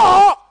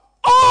restore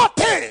all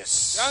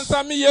things.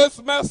 Yansa mi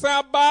Yesu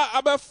mɛsɛn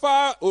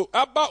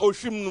aba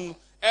ohwim no.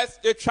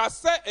 Etwa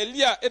sɛ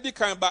Elia edi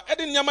kan ba ɛde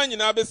nneɛma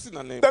nyinaa bɛsi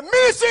na nan. The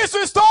ministry is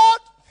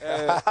restored.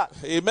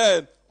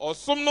 Amen.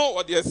 Ɔsom no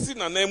ɔde asi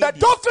na nan mu The bi.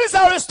 doctrines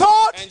are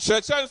restored.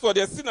 Nkyerɛkyerɛ nso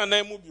ɔde asi na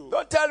nan mu bi.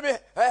 Don't tell me,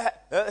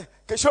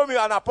 show me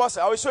an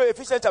apostle. I will show you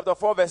Ephesians chapter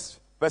 4, verse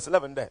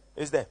 11 there.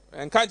 It's there.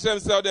 Nka kyerɛ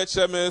sɛ ɔde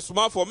kyerɛ me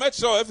somafoɔ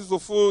mɛkyerɛ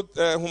Efesofo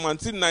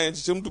homantin na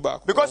nkyekyɛm du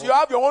baako. Because you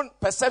have your own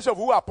perception of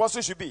who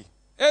apostles should be.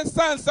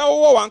 Esan sɛ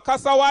wowɔ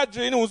wankasa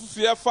wadwene ne wo susu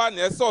yɛfa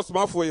na ɛsɛ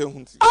ɔsomafoɔ yɛ ho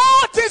nti.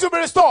 All things will be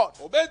restored.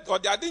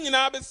 Ɔde ade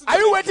nyinaa bɛsi. Are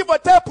you waiting for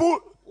temple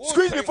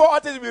squeeze before all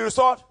things will be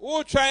restored?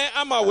 Wotwɛn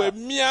ama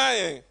wɔamia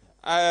yɛn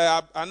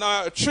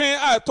ana twe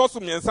a ɛtɔ so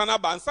mmiɛnsa no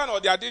aba nsa na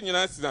ɔde ade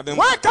nyinaa si na dɛm.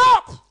 Wake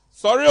up!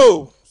 Sɔre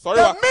o. Sɔre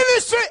The wa.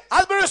 ministry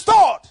has been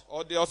restored.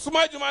 Ɔde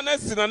ɔsoma adwuma no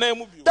asi na nan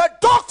mu bio. The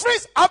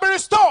doctrines have been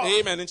restored.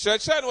 Amen.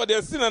 Nkyerɛkyerɛ no ɔde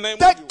asi na nan mu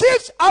The bio.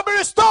 gifts have been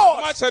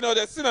restored. Ɔmakyerɛ no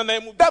ɔde asi na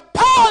nan mu bio. The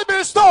power has been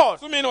restored.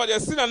 Tumi no ɔde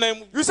asi na nan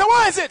mu bio. You say,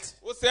 why is it?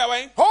 Wo sɛ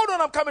awɛn. Hold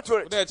on, I'm coming to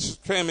it. Wode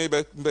twɛn me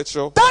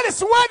bɛkyerɛw. That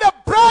is where the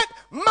bride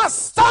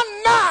must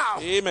stand now.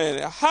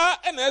 Amen. Ha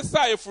ɛna ɛsɛ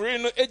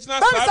ayefori no egyina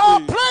That is saa our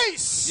bere.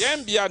 place.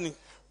 Yɛn bia ni.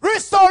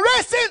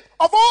 restoration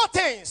of all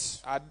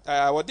things.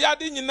 Wɔde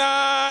ade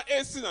nyinaa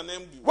esi na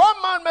nam bio.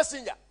 One man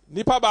messenger.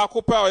 Nipa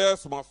baako pɛ a ɔyɛ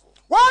somafo.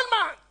 One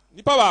man.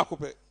 Nipa baako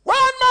pɛ. One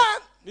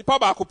man. Nipa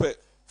baako pɛ.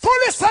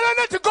 Fully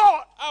surrendered to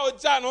God. A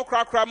ɔgyae ne ho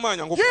korakora maa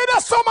Nyankopɔn.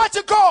 Yielded so much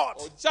to God.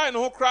 Ɔgyae ne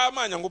ho koraa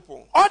maa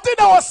Nyankopɔn. Until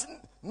there was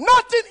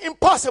nothing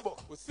impossible.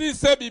 Kosii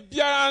sɛ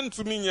biribiara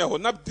ntumi nyɛ hɔ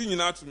na di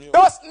nyinaa tumi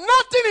There hɔ. was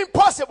nothing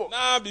impossible.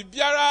 Na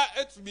biribiara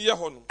etumi yɛ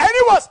hɔ no. And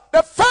it was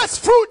the first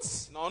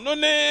fruits. Na ɔno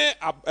ne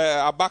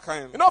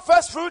abakan. You know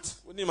first fruit?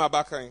 Wonim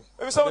abakan.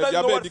 Maybe some of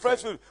you know what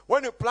first fruit.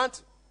 When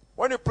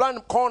you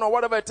plant corn or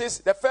whatever it is,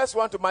 the first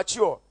one to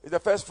mature is the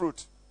first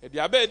fruit. Edi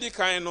abe edi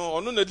kan no,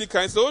 ɔno na edi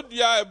kan. Sɛ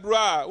odua eburo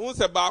a, wo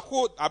sɛ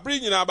baako, abere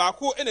nyinaa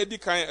baako ɛna edi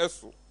kan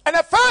ɛso. And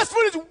the first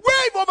fruit is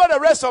way over the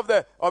rest of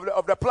the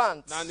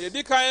plant. Na ne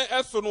edi kan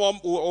ɛso no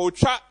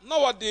ɔtwa na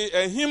wɔde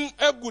ehim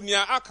egu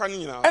nea aka no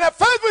nyinaa. And the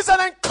first fruit is an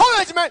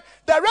encouragement.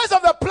 The rest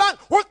of the plant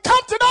will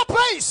come to that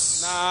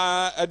place.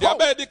 Na edi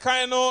abe edi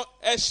kan no,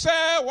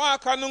 ɛhyɛ wɔn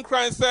aka no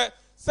nkran sɛ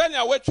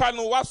sɛnea wetwa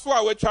no waso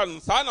a wetwa no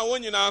saa na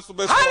wɔn nyinaa so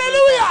bɛso.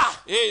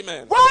 Hallelujah.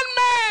 Amen. One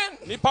man.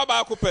 Nipa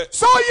baako pɛ.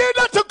 So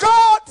yielded to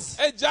God.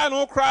 Egya ne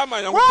ho koraa ma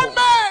Nyankopɔn. One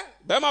man.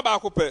 Bɛrima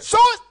baako pɛ. So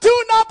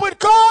tuned up with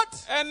God.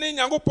 Ɛne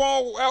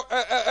Nyankopɔn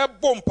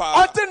ɛbɔ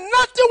mpaa. Until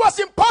nothing was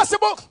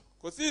impossible.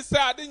 Kosii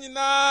sɛ ade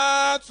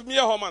nyinaa tumi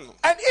yɛ hɔ ma no.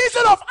 And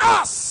instead of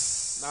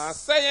us Na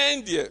sɛ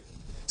yɛn deɛ.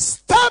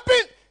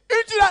 stepping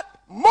into that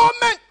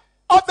moment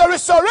of the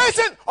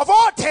restoration of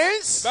all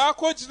things.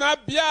 Baako gyina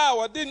bea a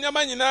wɔde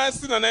nneɛma nyinaa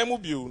si nanan mu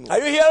bio no. Are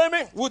you hearing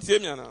me? Wotie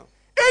mi ana?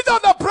 Instead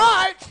of the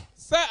bride,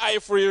 Sɛ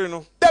ayeforo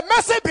no. the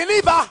message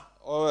believer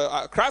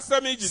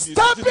Krasɛm yi gyidi.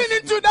 stepping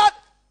into that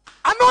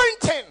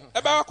anointing.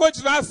 Ɛbaako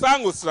gyina saa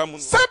ngosira mu no.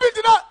 Stepping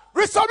into that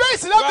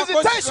restoration, that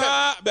Baako visitation.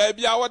 gyina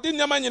baabi a wɔde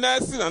nneɛma nyinaa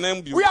si nanan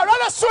mu bio. We are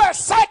rather so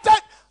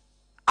excited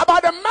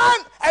about the man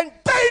and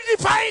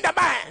deifying the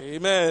man.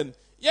 Amen.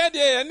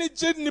 Yɛdeɛ yɛne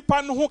gye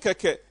nipa no ho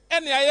kɛkɛ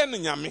ɛne ayɛ no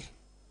nyame.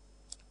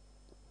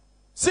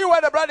 See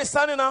where the bride is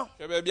standing now?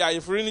 Hwɛ baabi a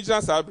ayeforo no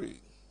gyina saa bere.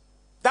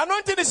 The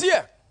anointing is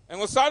here.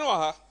 Ngosira no wɔ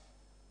ha.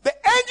 The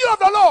angel of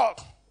the Lord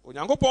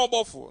Onyankopɔn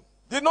bɔfo.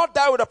 did not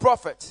die with the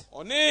prophet.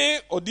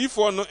 Ɔne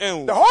odiifoɔ no The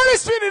ɛnwu. Holy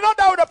Spirit did not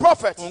die with the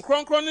prophet.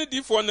 Nkronkron ne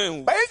diifoɔ no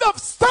ɛnwu. But instead of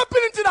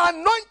stepping into the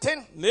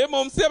anointing, Na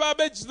mmom sɛ ɛba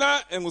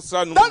bɛgyina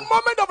ngosira no that mu.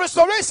 moment of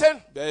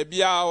restoration, Baabi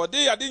a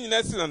ɔde ade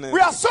nyinaa si nanan. we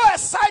are so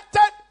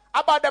excited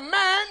about the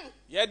man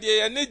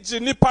Yɛdeɛ yɛne gye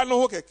nipa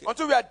no ho kɛkɛ.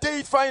 until we are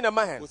deifying the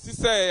man. Kosi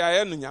sɛ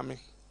yɛayɛ no nyame.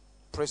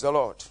 Praise the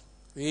Lord.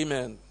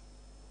 Amen.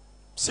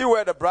 See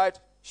where the bride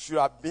should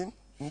have been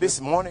this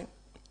morning.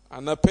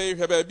 Anapa yi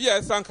hwɛ baabi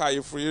a ɛsa nka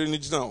ayeforo no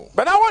gyina hɔ.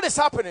 But now what is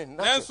happening?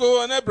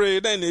 Nanso ɛnɛ bere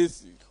yi dɛn na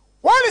esi.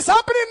 What is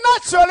happening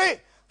naturally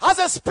has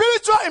a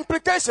spiritual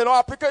implication or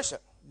application.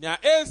 Nea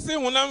esi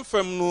honam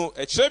fam no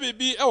ɛkyerɛ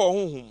biribi ɛwɔ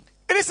honhom.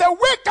 It is a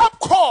wake-up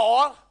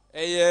call,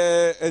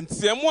 Ɛyɛ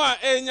ntiamu a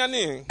ɛnya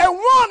ne. a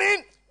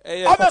warning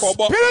Ɛyɛ of the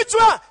kɔkɔbɔ.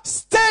 spiritual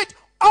state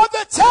of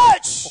the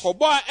church.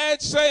 Kɔkɔbɔ a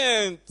ɛkyerɛ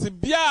yɛn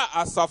tibia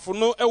a asafo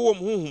no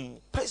ɛwɔ mu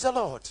honhom. Praise the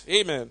Lord.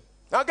 Amen.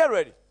 Now get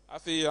ready.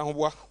 Afei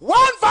ahoboa.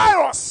 One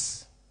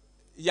virus.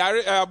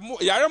 Yare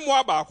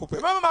mmoa baako pɛ.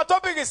 Remember my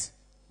topic is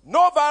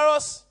no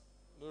virus,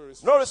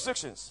 no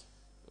restrictions.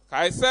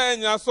 Kae sɛ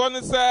nyasoɔ ne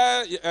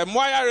sɛ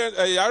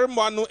mmoa yare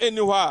mmoa no ɛni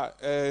hɔ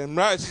a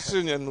mmara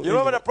ɛhyehyere yɛn no. You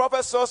remember the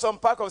prophet saw some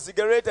pack of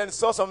cigarette and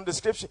saw some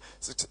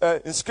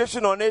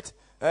inscription on it,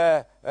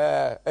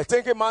 a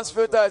thinking man's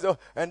filter,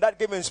 and that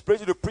gave him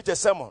inspiration to preach a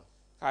sermon.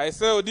 Kae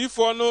sɛ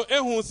odiifoɔ no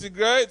ehu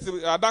cigarette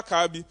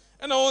adaka bi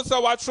ɛna wɔn nsa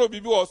watwerɛ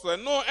biribi wɔ so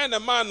ɛno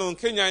ɛna maa no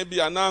nkenyan bi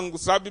anaa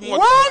ngusra bi mu.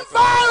 One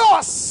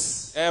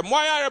virus.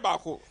 Mmoa yare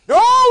baako. The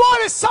whole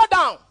world is shut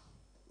down.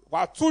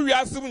 Wato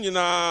wiase mu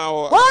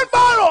nyinaa. One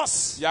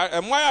virus.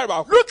 Mmoa yare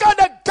baako. Look at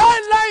the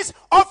guidelines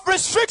of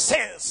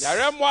restrictions.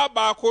 Yare mmoa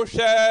baako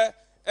hwɛ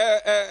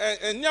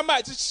nneɛma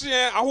a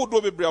ɛkyekyere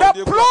ahodoɔ bebree a wɔde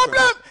The egu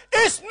problem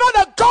is not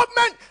the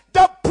government.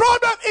 The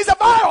problem is the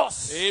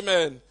virus.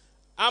 Amen.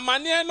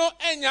 Amaneɛ no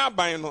ɛnya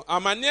aban no.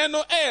 Amaneɛ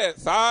no ɛyɛ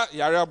saa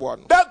yare aboa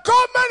no. The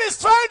government is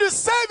trying to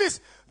save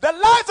the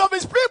lives of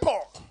his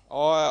people.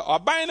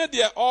 Ɔban no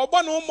deɛ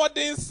ɔbɔ no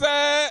mmɔden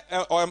sɛ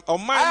ɔman I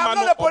ma am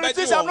no not a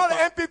politician. I'm ɔbɛgye not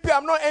wɔn an NPP.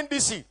 I'm not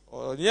NDC.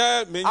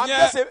 nkwa. I'm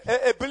just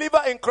a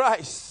believer in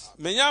Christ.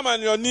 Menya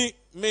amaniɔni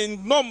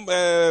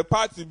mennom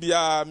party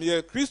biara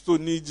meyɛ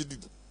kristoni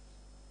gyidi.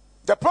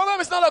 The problem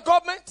is not the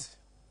government.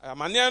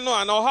 Amaneɛ no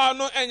ana ɔhaw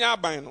no ɛnya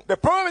aban no. The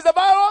problem is the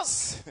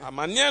virus.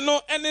 Amaneɛ no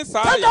ɛne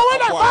saa Take yɛ away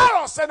the aboa.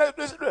 virus and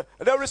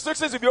the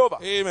restrictions will be over.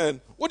 Amen.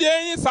 Wode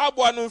yɛnyi saa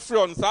aboa no mfiri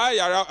hɔ no saa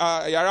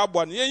yare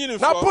aboa no yɛnyi no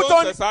Now mfiri put hɔ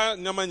on- sɛ saa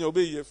nneɛma nyɛ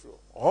wobɛyi afiri hɔ.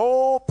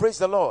 Oh, praise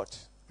the Lord.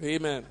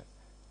 Amen.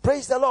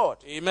 Praise the Lord.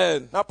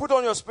 Amen. Now put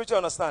on your spiritual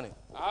understanding.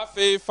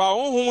 Afei fa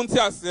honhom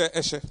nteaseɛ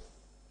ɛhyɛ.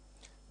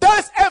 There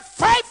is a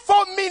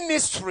fivefold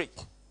ministry.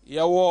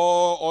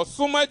 Yɛwɔ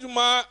ɔsom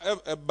adwuma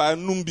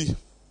baanum bi.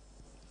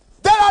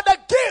 There are the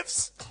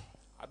gifts,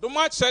 Adom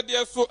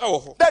akyɛdeɛ so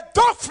ɛwɔ hɔ. the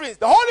doctrines,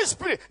 the Holy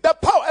Spirit, the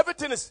power,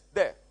 everything is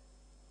there.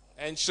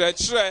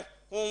 Nkyerɛkyerɛ,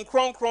 Honhom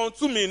Kronkron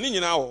tumi ne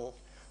nyinaa wɔ hɔ.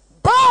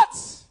 But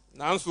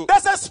nanso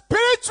There's a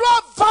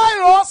spiritual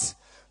virus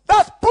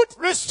that put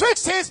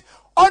restrictions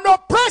on the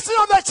operation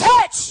of the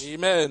church.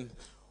 amen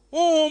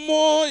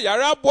humu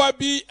yara boa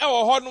bi e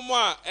wo honom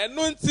a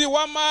eno nti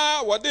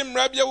wama wode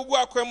mmara bi agugu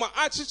akwan mu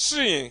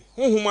achichiri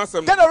huhum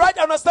asem Get the right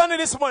understanding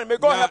this morning. May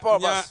God help all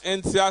of us.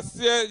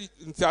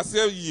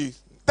 entiase yi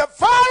The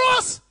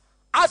virus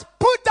has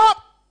put up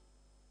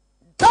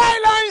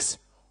guidelines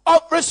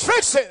of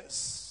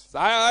restrictions.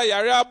 saa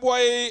yara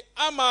boy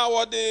ama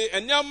wode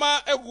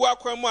enyama agugu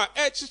akwan mu a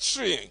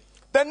echichiri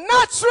The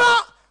natural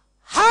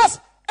has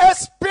a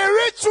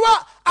spiritual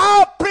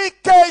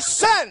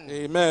application.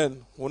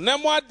 amen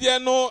unemu ade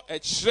no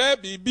echire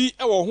bibi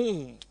e wo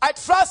huhum I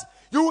trust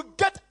you will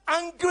get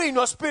angry in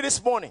your spirit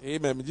this morning.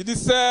 amen gidi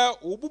se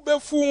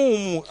obubefu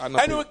huhum And you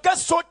anapo will get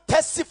so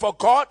thirsty for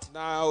God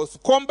na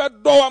oskombe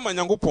do ama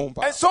nyankopon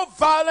pa and so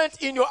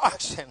violent in your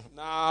action.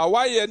 na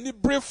waye ni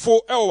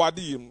brefo e wo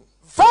wade yim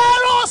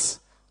Virus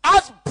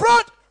has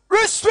brought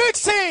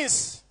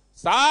restrictions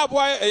saa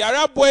boy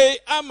yara boy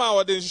ama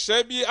wode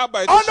nhye bi aba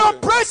on the echichiri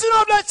operation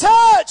of the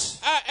church.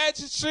 a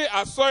echichiri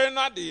asori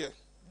na de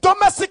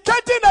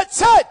Domesticating the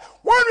church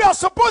when we are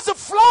supposed to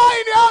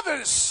fly in the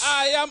heavens.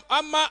 ayam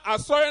ama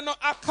asori no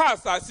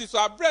akasa si so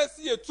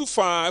abresi etu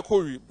fa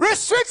ekori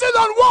Restrictions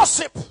on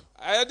worship.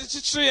 ayede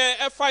chichiri en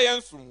efa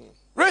yensum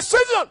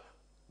Restrictions on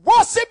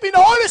worship in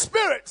the Holy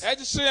Spirit.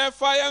 echichiri en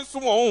fa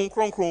yensum wo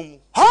kronkron mu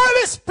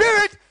Holy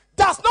Spirit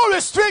does not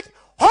restrict.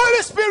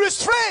 Holy Spirit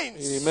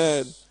restrains.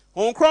 amen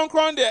wo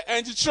kronkron de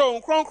enchichiri wo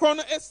kronkron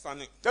no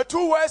esane The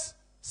two words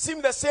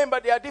seem the same,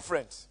 but they are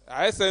different.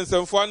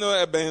 ayesensemfo no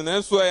eben na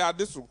nso e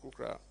ade so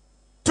kokra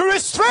To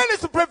restrain is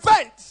to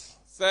prevent,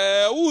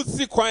 se wo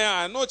si kwan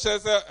a no chere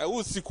se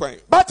wo si kwan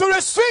but to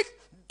restrict,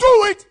 do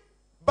it,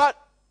 but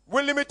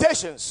with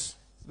limitations.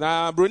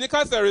 na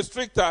bronika se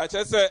restrictor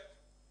chere se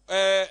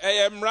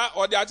emra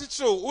ode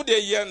achichiri wo de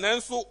ye na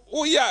nso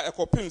wo ya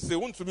ekopim se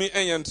wontumi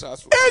enye ntra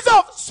so It's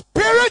of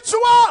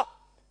spiritual,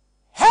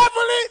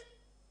 heavenly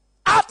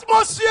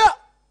atmosphere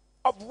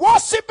of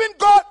worshiping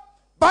God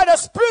by the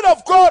Spirit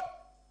of God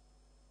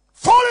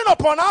falling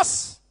upon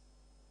us.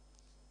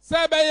 se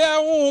beye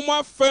huhum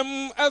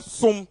afem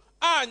esom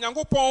a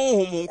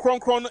nyankopon huhum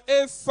kronkron no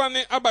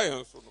esane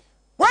abayen so no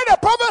When the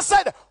prophet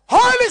said,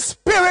 Holy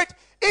Spirit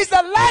is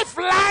the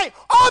lifeline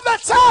of the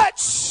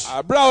church.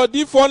 abra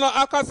odifo no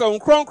akasa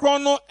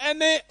kronkron no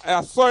ene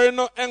asori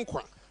no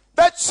enkwa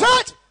The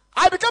church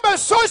has become a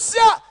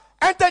social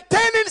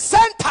entertaining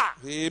center.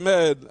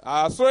 amen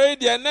asori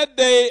de ne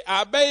dey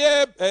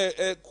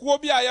abeye kuo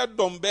bi aye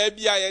dom ba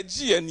bi aye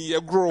gi ani ye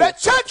grow The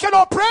church can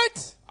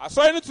operate,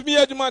 asori no tumi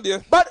adwuma de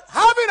but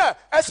having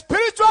a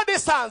spiritual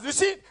distance. You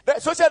see, the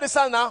social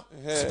distance now.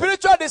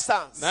 Spiritual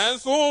distance.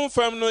 nanso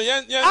fam no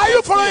yen Are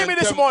you following me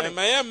this morning?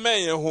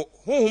 men ho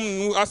huhum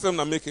nu asem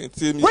na make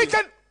tie mi We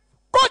can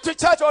go to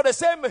church all the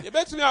same. ye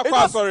betumi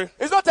akwa asori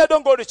It's not that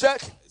don't go to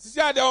church, sisi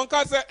ade on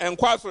ka se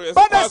enkwa asori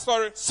but enkwa the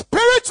asori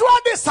spiritual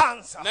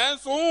distance.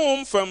 nanso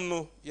huhum fam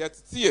no ye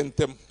tete ye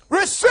ntem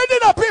Restricting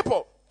the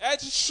people.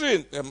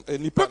 echichiri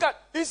nipa Look at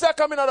Israel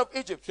coming out of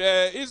Egypt.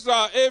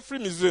 Israel free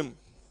Misraim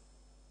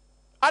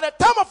At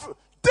the time of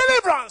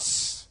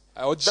deliverance,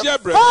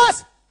 ojia bre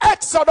first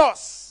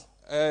Exodus.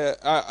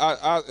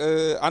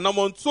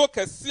 anamontuo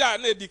kese a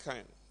na edi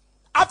kan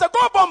After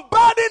God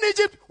bombarding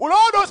Egypt with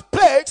all those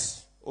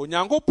plagues,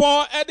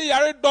 onyankopon ede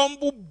yare dom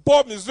bu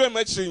bo Misraim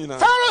achi nyina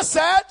Pharaoh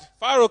said,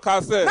 Pharaoh ka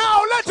se now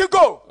I'll let you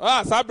go,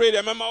 sabre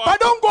de mema wa but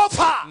don't go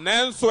far.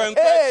 nanso Hey,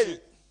 enkwachi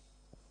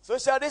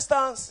social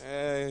distance.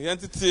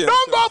 yentiti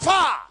Don't go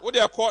far. wo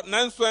de ko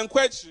nanso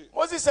enkwachi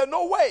Moses said,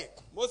 no way.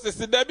 Moses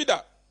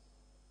Davida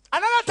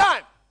Another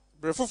time,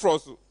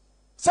 brefufro so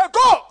said,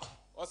 go,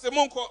 o se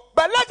monko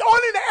but let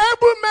only the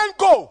able men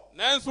go.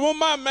 nanso mo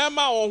ma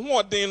mema wo ho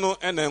odin no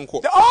ene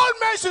enko The old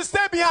men should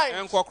stay behind.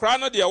 enkokra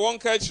no de won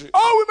ka achi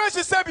All women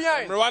should stay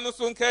behind. mrewa no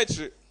so nka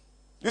achi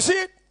You see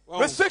it?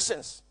 Wow.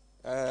 Restrictions.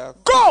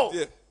 Go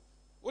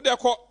wo de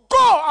ko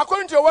Go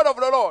according to your word of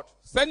the Lord.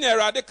 senya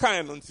erade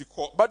kan no nti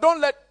ko But don't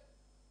let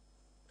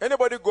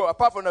anybody go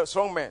apart from the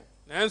strong men.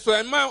 nanso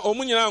ema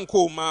omunyina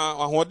nko ma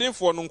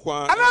ahodenfo no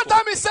nko Another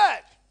time he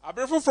said,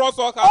 abrefufro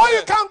so ka oh,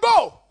 you can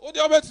go, wo de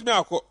obetumi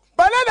akọ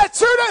but let the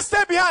children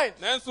stay behind.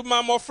 nanso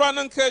ma mofra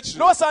no nka achi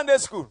No Sunday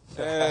school.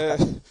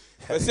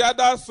 esi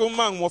ada so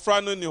ma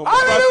mofra no ni o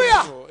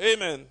Hallelujah.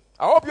 amen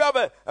I hope you have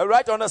a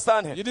right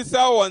understanding. yidi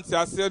sa won ti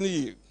ase no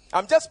yi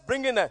I'm just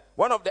bringing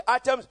one of the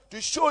items to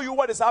show you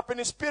what is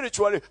happening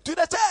spiritually to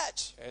the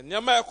church.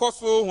 nyama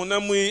ekoso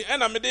hunamu yi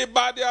ena me de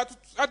ba de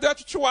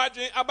atwetwe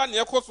adwen aba ne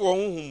ekoso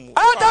honhum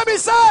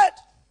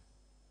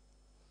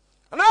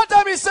Another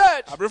time he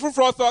said,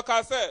 abrefufro so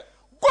ka se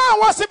go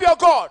and worship your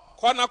God.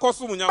 ko na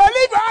koso munyam But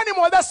leave your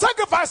animals, the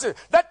sacrifices,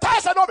 the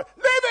tithes and all.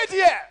 Leave it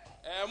here.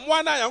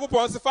 mo na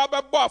yakopon se fa be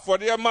bo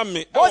afode ma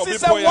me Moses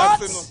said,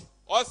 what?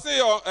 o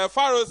se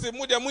Pharaoh se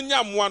mu de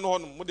munya moa no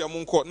hono mu de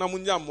munko na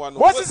munya moa no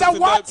Moses said,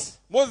 what?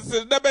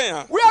 Moses de ben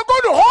ha We are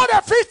going to hold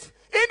a feast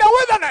in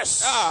the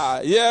wilderness.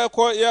 ye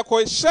ko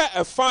hye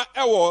efa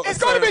ewo It's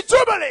going to be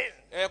jubilee.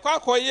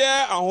 kwa ye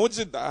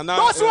ahogida na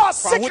Those who are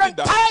sick and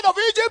tired of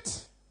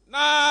Egypt,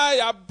 na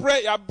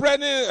yabre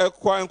ne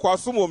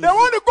kwaso mo. They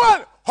want to go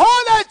and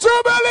hold a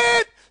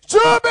jubilee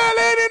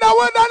in the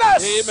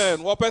wilderness. Amen.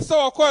 Wopese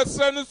okọ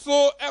esre no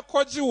so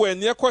ekoji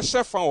weni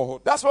ekọhye fa wo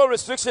ho. That's what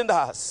restriction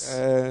does.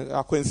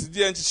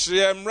 Akwansidi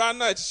enchihye mra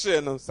na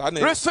enchihye no sa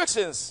na.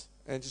 Restrictions.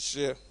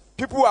 Enchihye.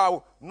 People who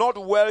are not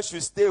well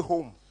should stay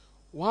home.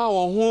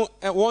 When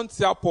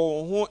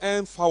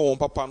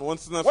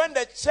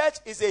the church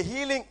is a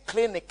healing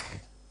clinic.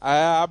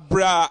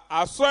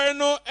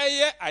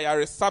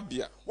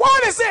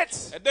 What is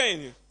it?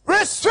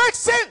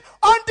 Restriction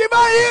on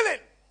divine healing.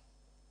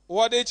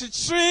 In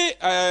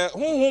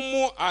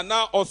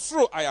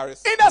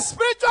the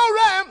spiritual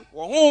realm,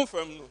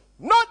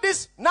 not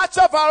this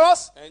natural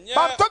virus,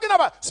 but I'm talking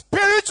about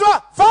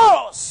spiritual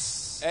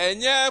virus.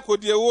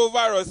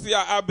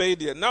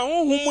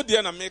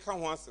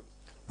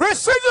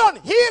 Restriction on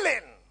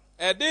healing.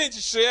 When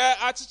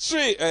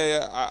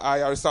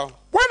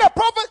the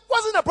prophet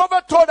wasn't a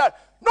prophet told that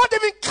not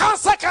even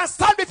cancer can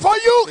stand before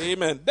you.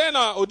 Amen. Then say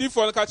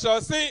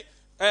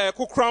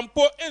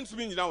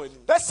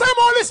the same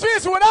Holy Spirit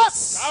is with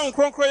us.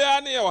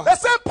 The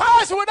same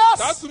power is with us.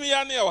 The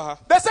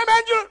same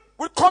angel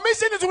with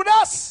commission is with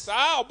us.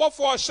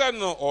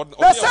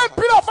 The same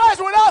pillar of fire is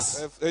with us.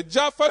 Then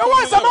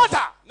what's the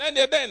matter?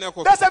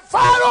 There's a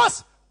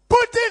virus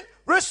putting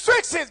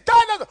restrictions,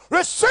 guidance,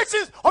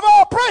 restrictions of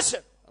our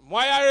operation. Oh,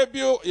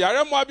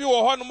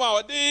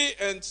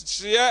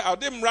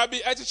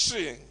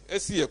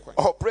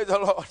 praise the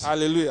Lord.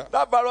 Hallelujah.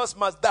 That virus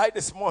must die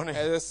this morning.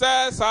 God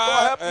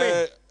help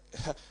me.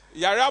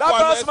 That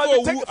virus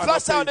must be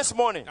flushed out this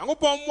morning.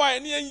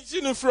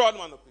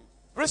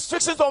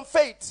 Restrictions on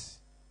faith.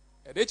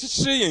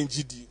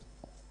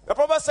 The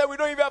prophet said we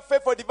don't even have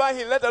faith for divine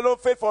healing, let alone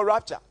faith for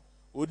rapture.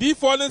 And he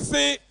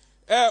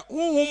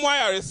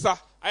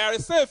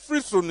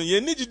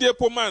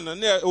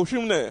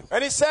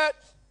said,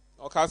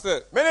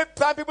 many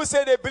times people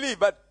say they believe,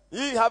 but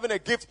he having a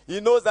gift,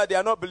 he knows that they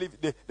are not believing.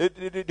 They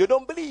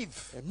don't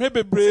believe. They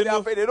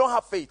don't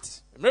have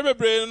faith. Unbelief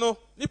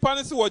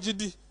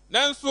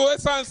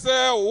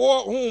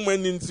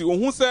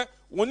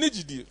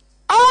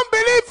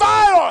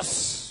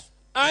virus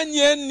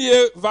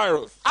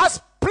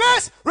has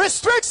placed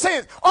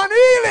restrictions on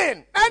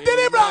healing and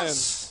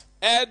deliverance.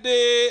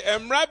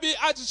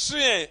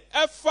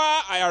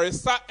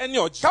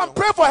 Can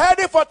pray for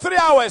headache for 3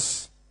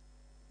 hours.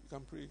 You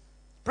can pray.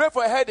 Pray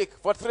for a headache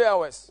for 3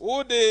 hours.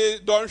 And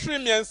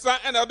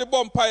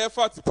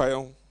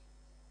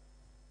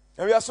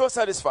we are so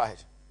satisfied.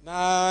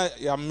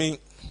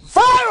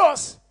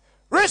 Virus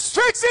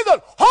restrictions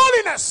on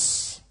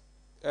holiness.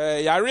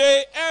 How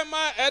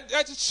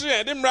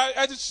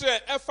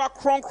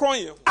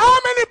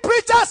many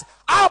preachers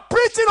are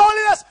preaching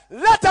holiness,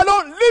 let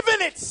alone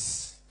living it?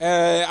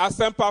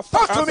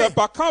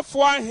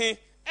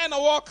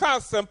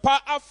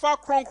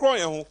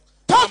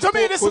 Talk to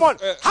me this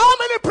morning. How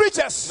many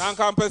preachers? How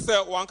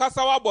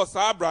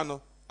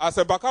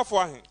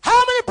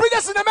many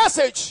preachers in the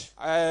message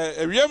are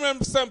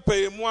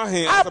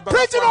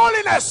preaching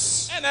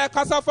holiness, let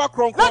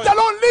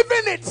alone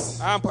living it?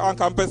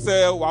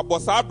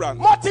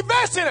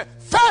 Motivation,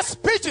 first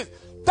speeches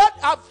that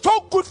are so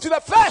good to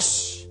the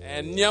flesh.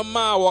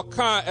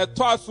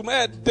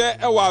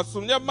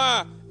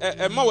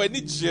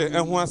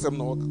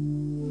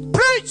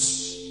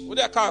 Preach.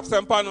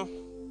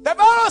 The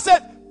Bible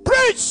said,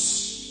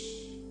 preach.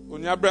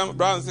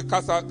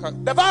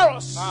 The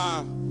virus.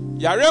 The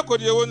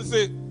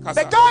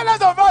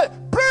guidelines of God,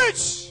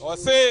 preach. But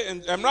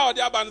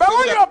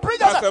when you're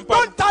preaching,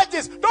 don't touch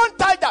this, don't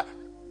touch that.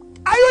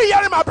 Are you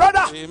hearing, my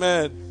brother?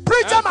 Amen.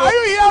 Preacher, are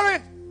you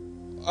hearing?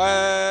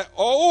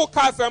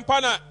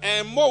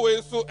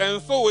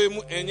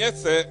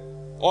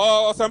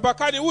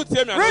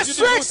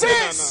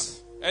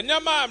 Restrictions.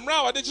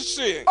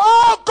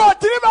 Oh God,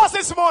 deliver us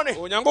this morning.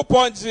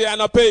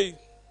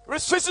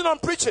 Restriction on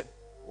preaching.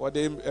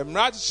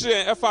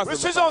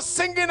 Restriction on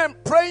singing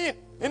and praying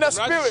in the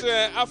spirit.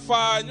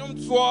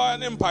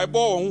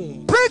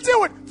 Preaching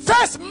with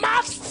face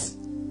masks.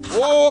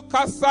 Preaching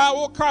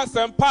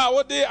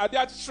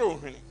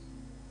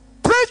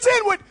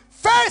with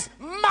face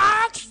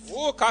masks.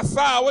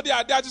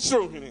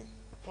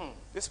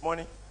 This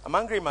morning, I'm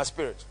angry in my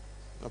spirit.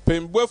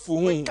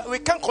 We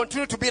can't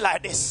continue to be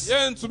like this.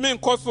 Preaching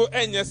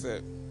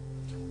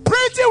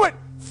with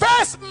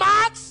face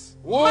masks,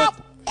 mouth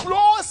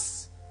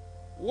closed,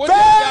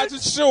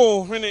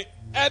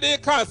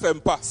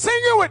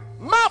 singing with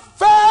mouth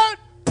veiled,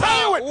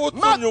 praying with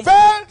mouth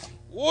veiled.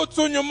 Look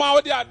at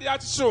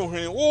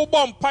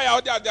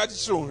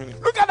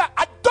the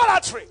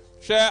idolatry.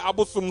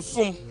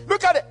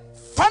 Look at the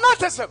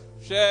fanaticism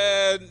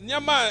and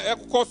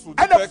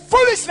the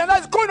foolishness that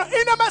is going on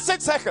in the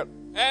message circle.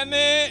 And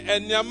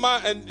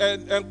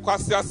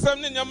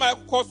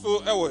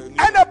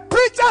the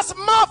preacher's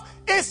mouth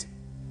is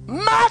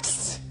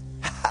maxed.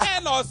 He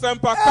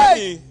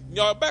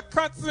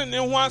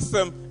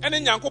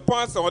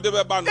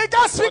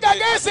can't speak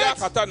against it.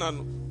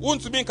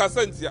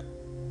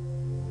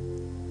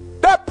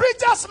 The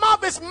preacher's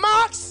mouth is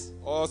marked.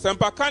 When all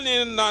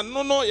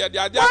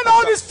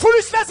this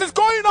foolishness is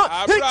going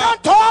on, he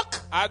can't talk.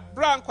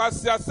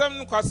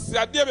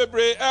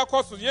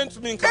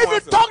 If you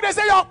talk, they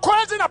say you are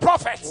correcting the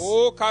prophet.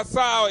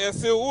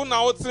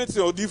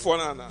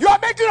 You are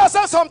making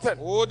yourself something.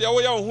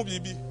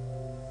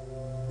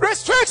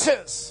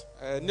 Restrictions.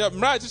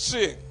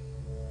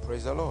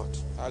 Praise the Lord.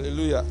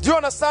 Hallelujah. Do you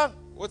understand?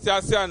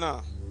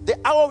 The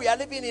hour we are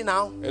living in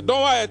now,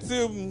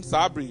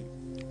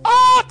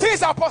 all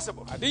things are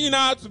possible.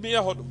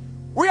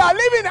 We are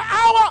living an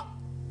hour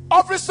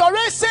of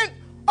restoration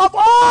of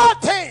all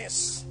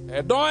things.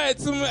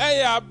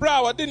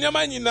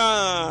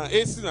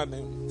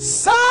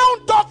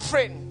 Sound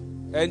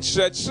doctrine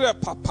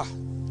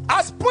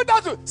has put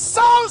us to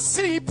sound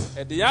sleep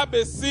in the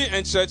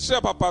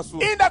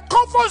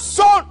comfort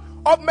zone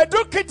of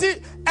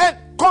mediocrity and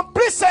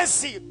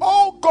complacency.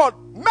 Oh God,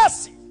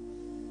 mercy.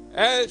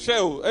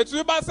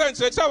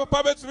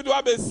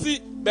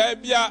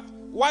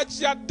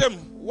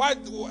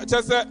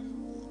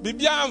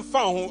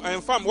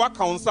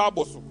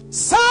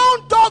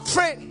 Sound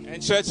doctrine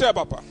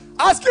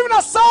has given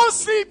us sound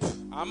sleep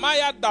in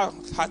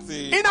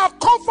our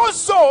comfort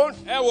zone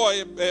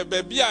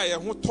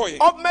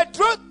of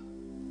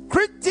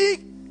mediocrity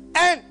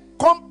and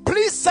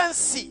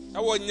complacency.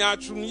 Can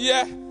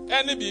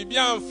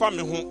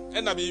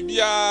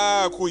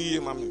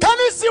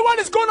you see what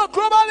is going on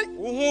globally?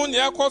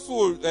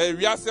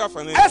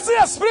 I see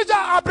a spiritual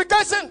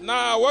application.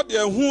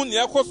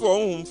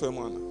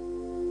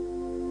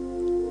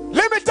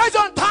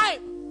 Limitation time.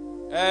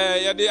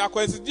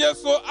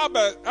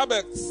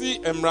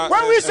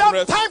 When we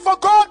have time for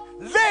God,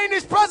 lay in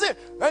His presence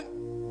and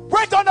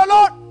wait on the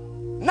Lord.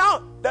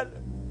 Now the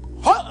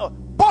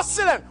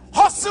bustle and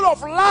hustle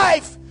of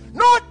life.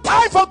 No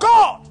time for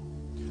God.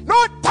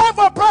 No time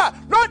for prayer.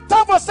 No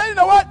time for saying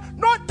the word.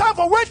 No time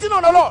for waiting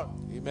on the Lord.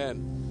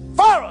 Amen.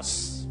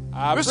 Virus.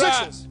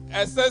 Restrictions.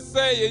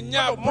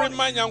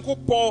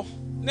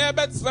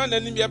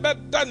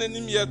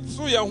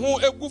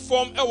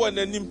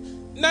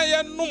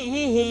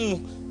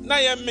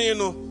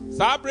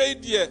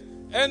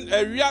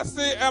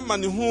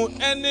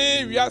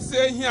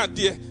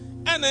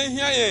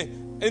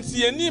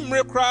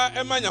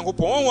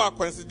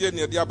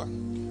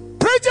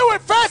 Preaching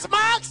with face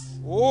masks.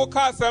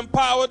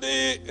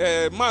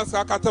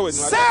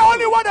 Say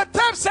only what the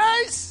tape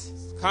says.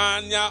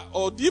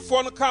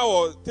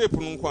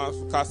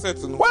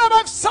 What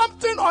about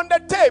something on the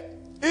tape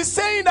is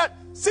saying that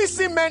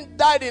 60 men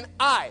died in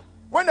Ai,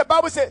 when the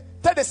Bible says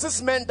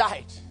 36 men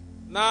died?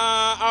 And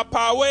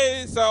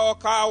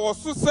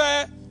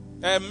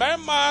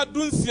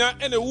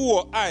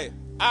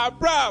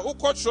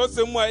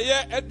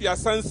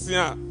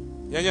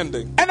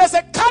there's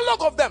a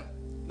catalog of them.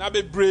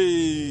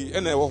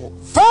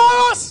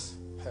 Virus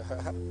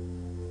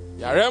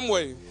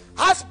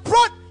has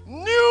brought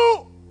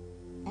new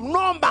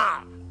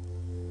normal.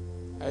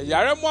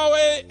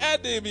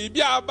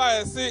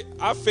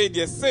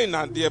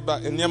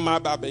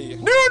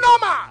 New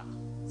normal.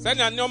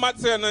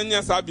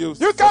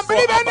 You can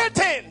believe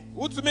anything.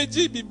 As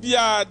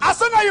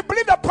long as you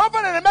believe the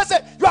prophet and the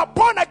message, you are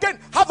born again,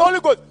 have the Holy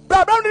Ghost.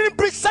 But Abraham didn't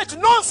preach such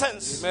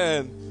nonsense.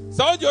 Amen.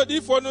 So you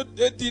did for no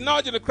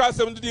now the cross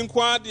and didn't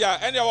quadia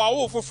and you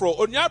are for fro.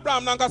 On your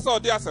Abraham Nankasa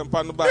or the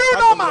Asampan.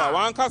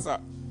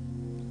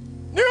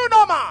 New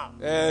normal.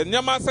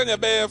 Nyama sanya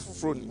be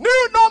fufro.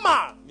 New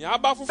normal.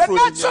 The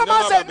natural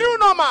man said new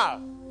normal.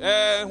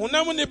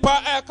 Hunamu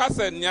nipa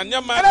kasa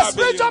nyama. And a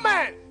spiritual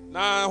man.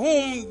 Na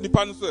whom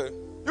nipa no say.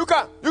 You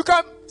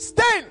can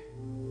stay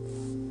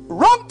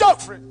wrong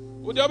doctrine.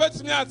 And live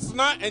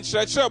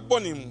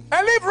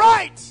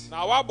right.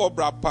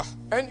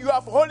 And you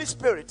have Holy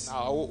Spirit.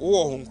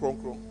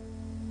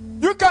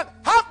 You can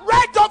have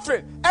right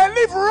doctrine and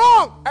live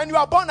wrong, and you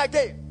are born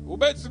again. You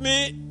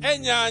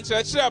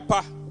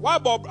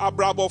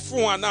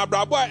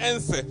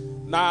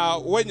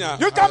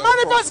can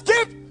manifest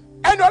gift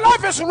and your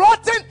life is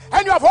rotten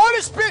and you have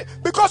Holy Spirit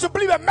because you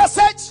believe a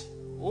message.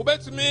 New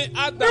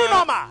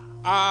normal.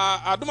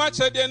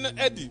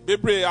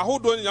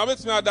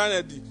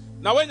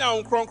 Now when you're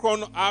on are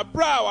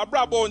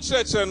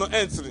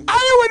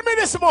you with me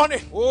this morning?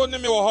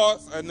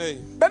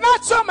 The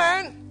natural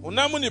man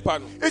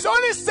is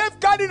only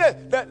safeguarding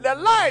the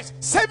lives,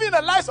 saving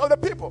the lives of the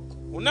people.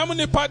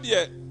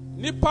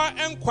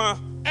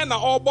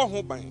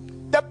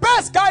 The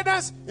best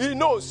guidance he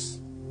knows.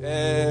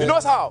 He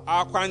knows how.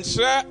 But the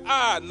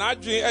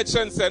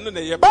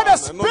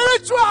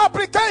spiritual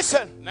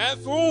application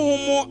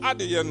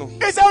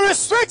is a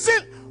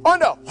restriction on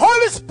the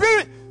Holy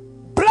Spirit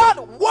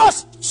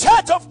blood-washed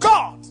church of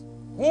God.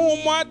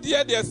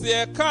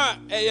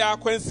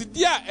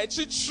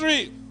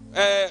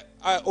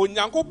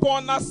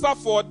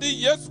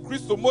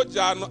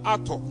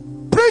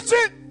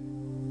 Preaching,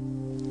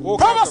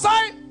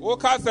 prophesying,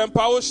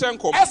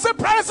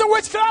 practicing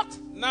witchcraft.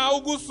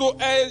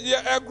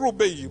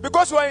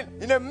 Because you are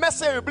in a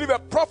message, you believe a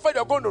prophet,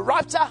 you're going to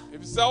rapture.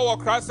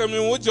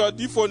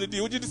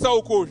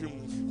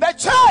 The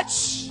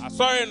church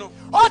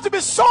ought to be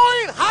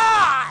soaring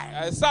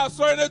high in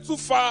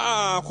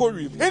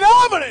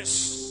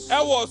heavens.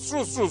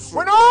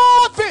 When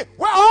all things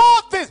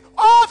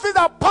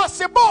are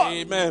possible.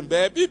 Amen.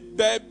 Baby,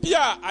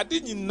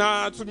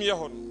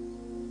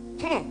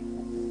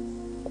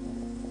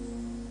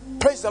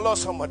 Praise the Lord,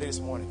 somebody this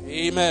morning.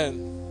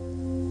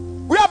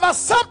 Amen. We have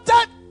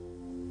accepted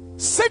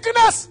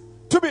sickness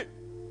to be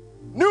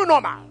new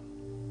normal.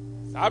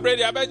 We have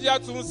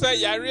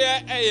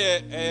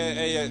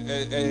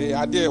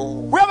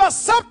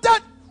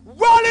accepted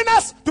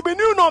worldliness to be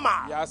new normal.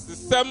 We have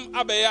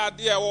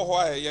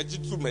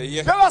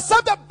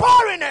accepted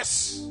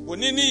barrenness,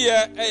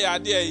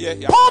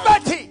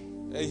 poverty.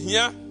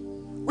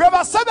 We have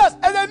accepted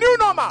as a new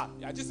normal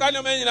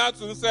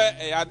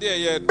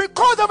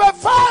because of a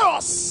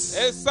virus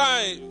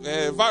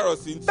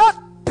that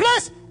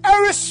placed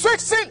a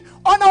restriction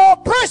on our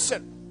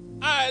operation.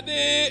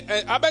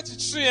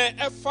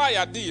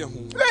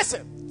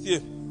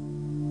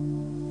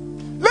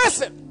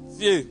 Listen.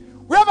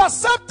 We have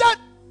accepted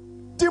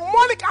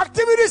demonic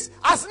activities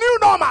as new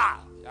normal.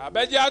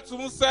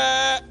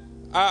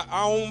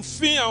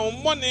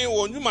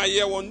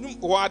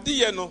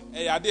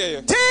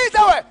 Things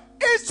that were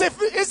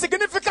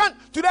insignificant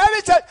to the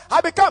early church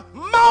have become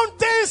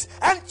mountains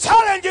and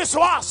challenges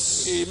to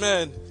us.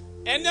 Amen.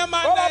 Hey.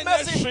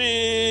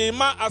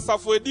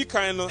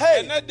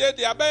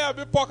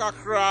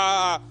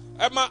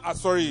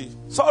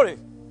 Sorry.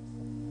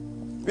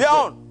 We are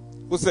on.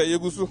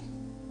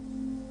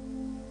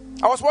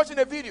 I was watching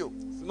a video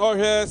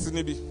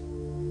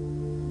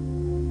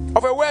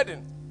of a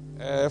wedding.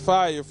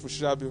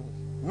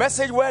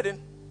 Message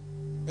wedding.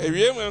 And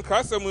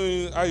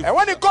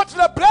when it got to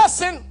the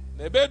blessing,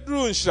 they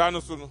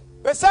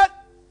said,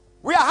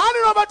 we are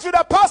handing over to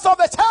the pastor of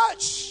the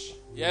church.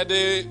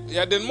 The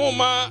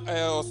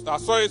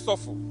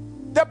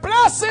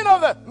blessing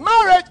of the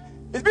marriage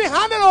is being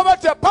handed over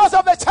to the pastor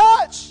of the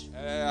church.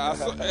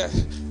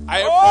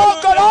 Oh,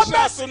 God,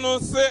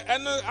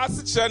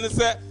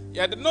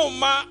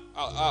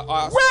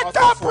 wake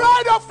up,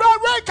 bride of God,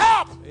 wake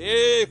up.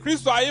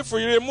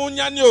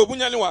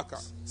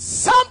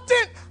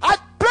 Something has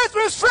placed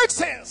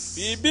restrictions.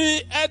 It may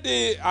be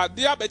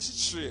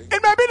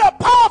the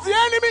power of the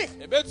enemy.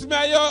 It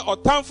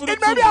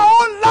may be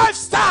our own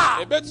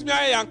lifestyle. It may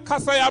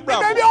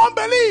be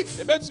unbelief.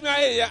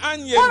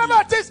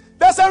 Whatever it is,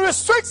 there's a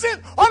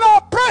restriction on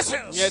our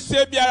presence. The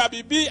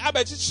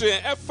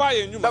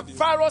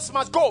virus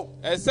must go.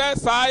 And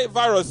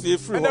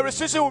the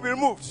restriction will be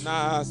removed.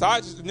 Oh,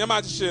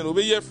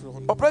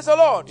 praise the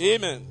Lord.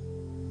 Amen.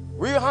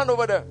 We hand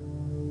over the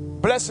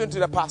blessing to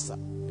the pastor.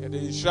 Oh,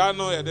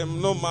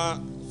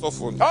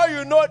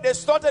 you know, they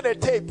started a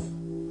tape.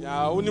 And the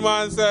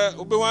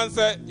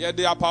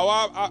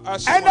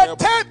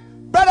tape,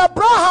 Brother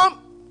Abraham,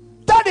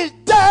 that is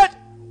dead,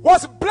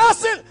 was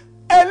blessing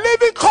a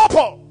living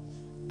couple.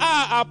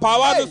 Hey.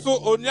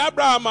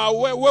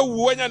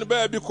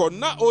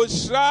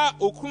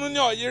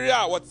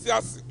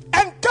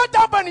 And get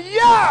up and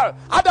yell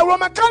at the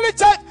Roman Catholic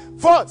Church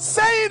for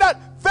saying that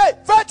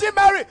Virgin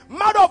Mary,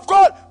 Mother of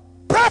God,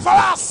 pray for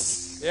us.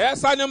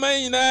 Yes, what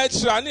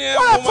has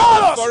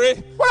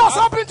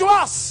happened to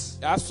us?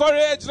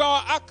 Sorry,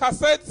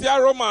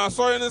 Roma.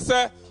 Sorry,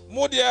 say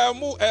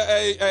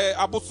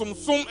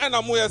abusumsum and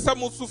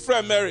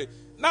Mary.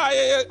 Now,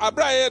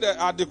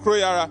 at the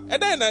Croyara,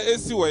 and then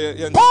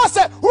Paul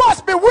said, who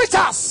has bewitched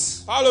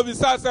us? Paulo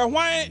besides,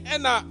 why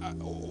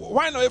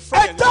no a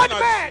dead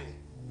man?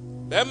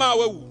 When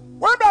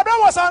Abraham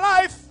was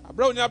alive, I'm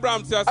going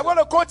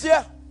to quote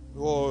here.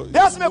 They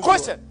asked me a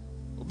question.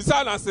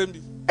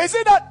 Is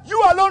it that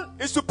you alone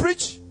is to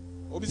preach?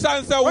 Question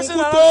answer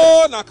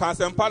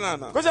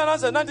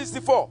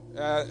 1964.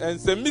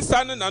 August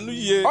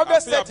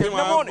 30th in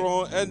the morning.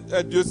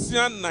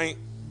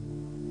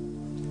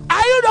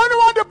 Are you the only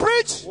one to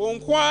preach? When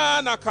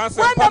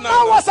the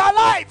man was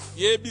alive.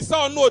 Yes,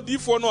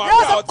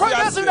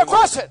 answer the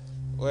question.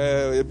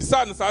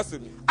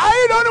 Are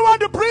you the only one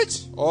to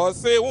preach?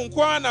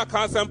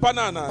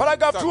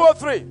 Paragraph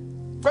 203.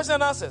 Question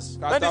and answers.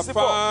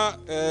 1964.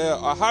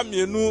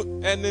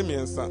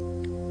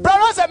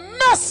 Brothers are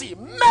mercy.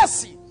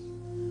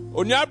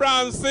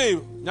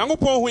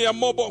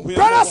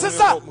 Brother,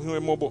 sister,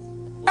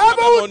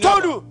 ever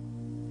told you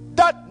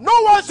that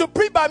no one should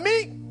preach by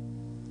me?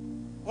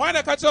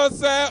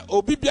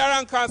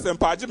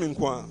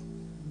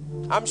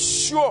 I'm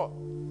sure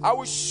I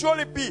will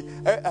surely be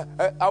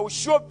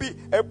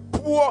a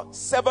poor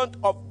servant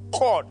of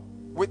God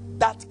with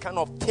that kind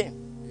of thing.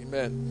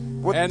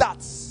 Amen. With and,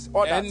 that. And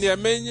when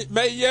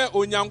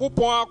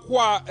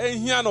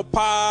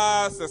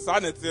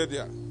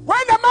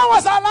the man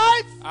was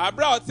alive,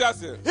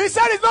 he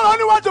said he's not the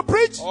only one to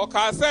preach. Now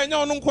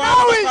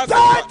he's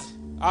dead.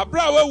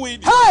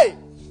 Hey!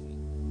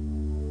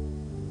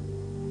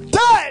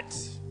 Dead.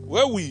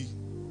 Where we?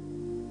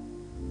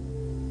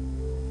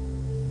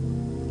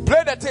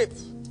 Play the tape.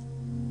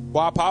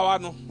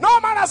 No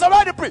man has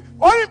already preached.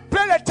 Only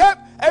play the tape.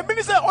 A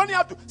minister only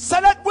have to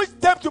select which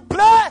tape to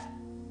play.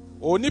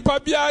 onipa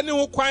bia ne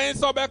ho kwan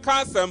se obeka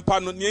asempa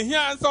no ne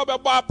hia se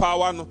obeba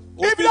apawa no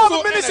If you have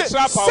a ministry, sit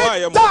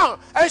down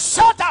and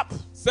shut up.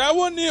 This is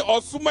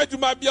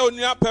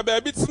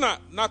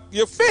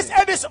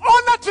a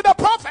dishonor to the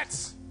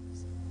prophets.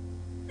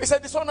 It's a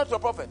dishonor to the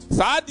prophet.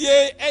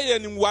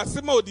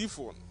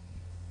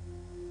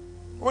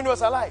 When he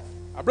was alive,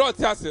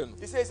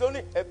 he says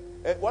only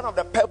one of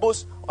the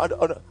pebbles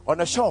on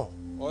the shore.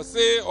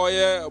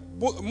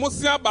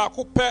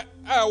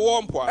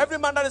 Every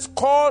man that is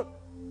called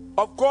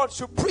of God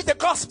should preach the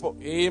gospel.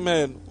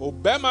 Amen. Now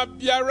that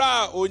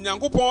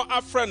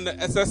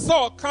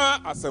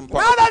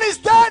he's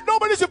dead,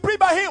 nobody should preach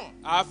by him.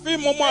 Hey. Do you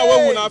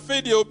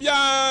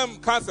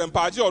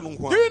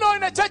know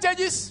in the church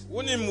ages?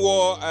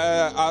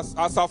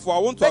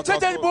 The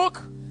church age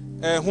book,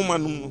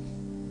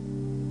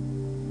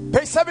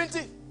 page 70,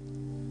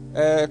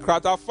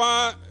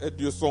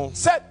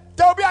 said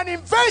there will be an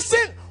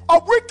invasion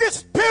of wicked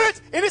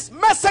spirits in this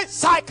message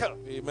cycle.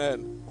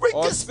 Amen.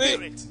 Wicked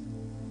spirit.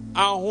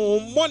 There will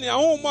be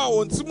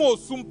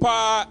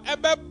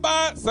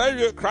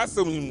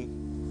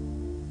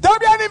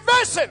an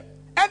invasion,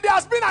 and there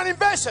has been an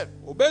invasion.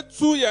 From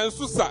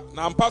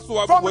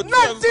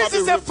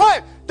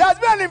 1965, there has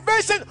been an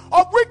invasion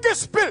of wicked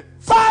spirit,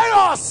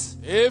 virus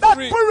that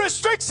put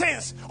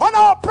restrictions on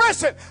our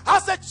operation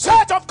as the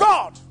church of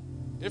God.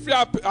 If you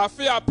are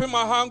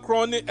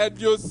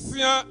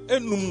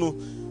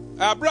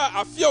Abra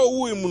afia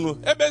owu imu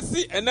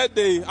ebesi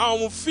enede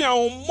ahomfia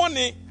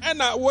money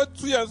na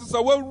watu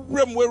yanso we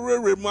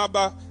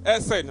aba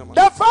ese no.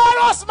 The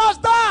virus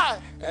must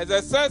die. As I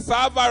said,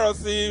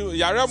 virus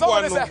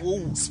yarembo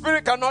no.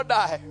 Spirit cannot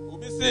die.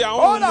 Obi say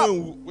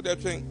ahom with the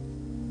thing.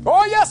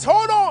 Oh yes,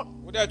 hold on.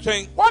 With the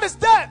thing. What is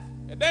death?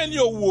 And then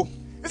you wo.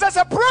 It's a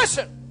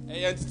separation.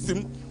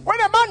 When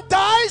a man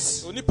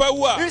dies,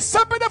 he's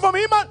separated from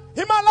human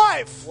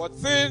life. But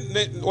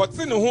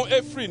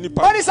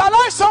he's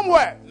alive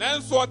somewhere.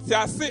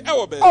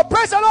 Oh,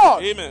 praise the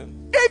Lord.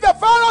 Amen. If the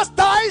virus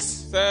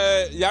dies,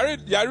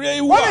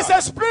 what is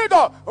a spirit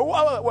or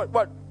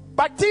what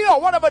bacteria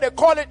or whatever they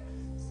call it?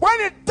 When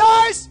it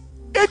dies,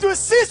 it will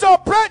cease to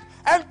operate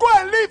and go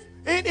and live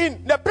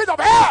in the pit of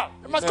hell.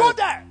 It must go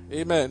there.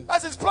 Amen.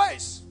 That's its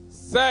place.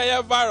 Say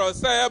a virus,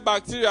 say a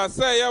bacteria,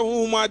 say a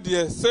woman,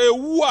 dear, say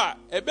what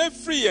a bit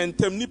free and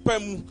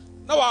temnipem.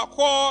 Now I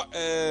call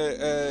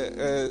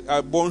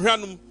a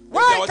bonhanum.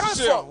 Where it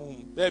comes from?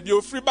 Baby,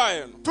 you're free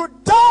buying. To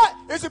die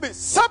is to be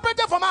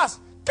separated from us.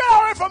 Get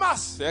away from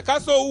us. The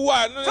castle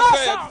one,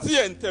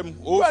 say and tem,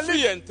 or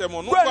free and tem,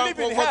 or no one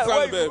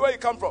where you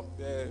come from.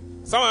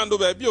 Someone do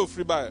baby, you're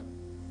free buy.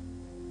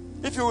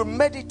 If you will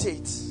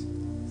meditate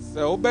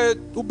on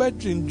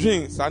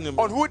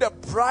who the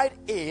bride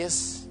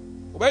is,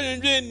 what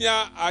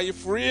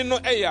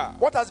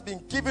has been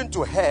given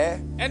to her,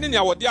 and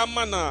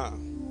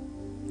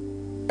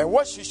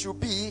what she should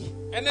be,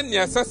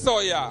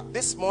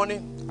 this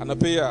morning,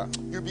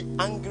 you'll be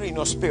angry in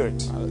your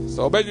spirit.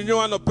 You'll be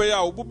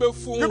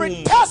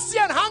thirsty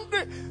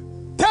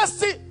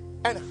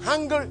and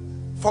hungry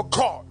for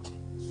God.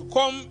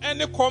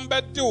 And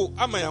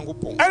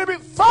you'll be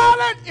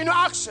violent in your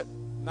action.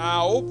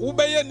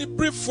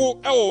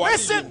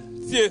 Listen,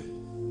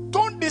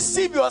 don't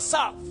deceive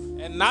yourself.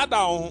 And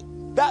nada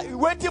that you're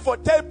waiting for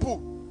temple.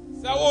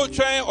 What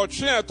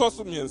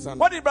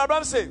did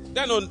Abraham say?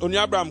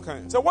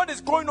 So what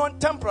is going on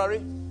temporary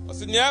will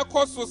be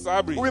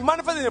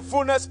manifested in the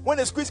fullness when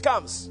the squeeze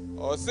comes.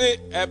 Something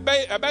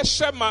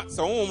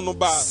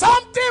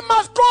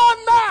must go on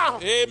now.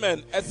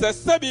 Amen.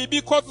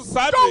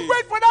 Don't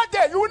wait for that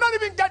day. You will not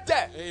even get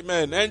there.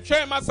 Amen. And you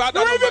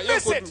will even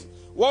miss it.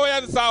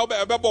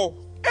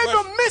 If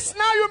you miss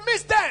now, you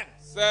miss then.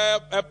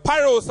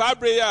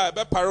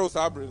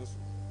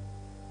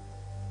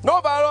 No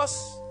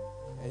virus.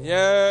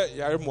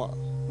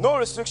 No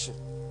restriction.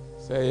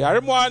 Do you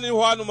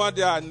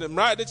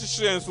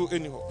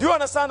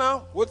understand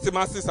now? Do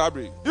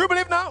you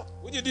believe now?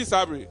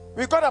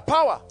 We got a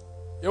power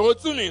to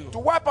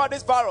wipe out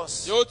this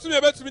virus. Oh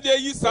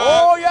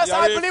yes,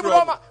 I believe it.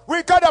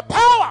 We got a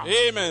power.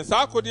 Amen.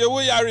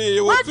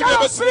 Wake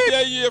out of sleep.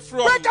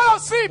 Wake out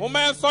of sleep.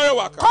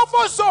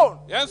 Comfort zone.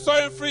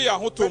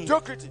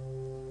 Mediocrity.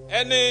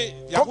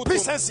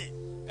 Complacency.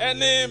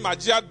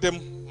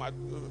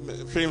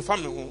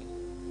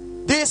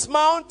 This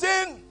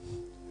mountain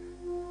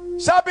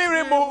shall be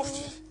removed.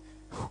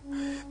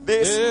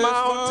 This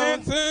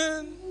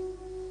mountain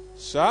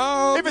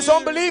shall. If it's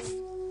unbelief,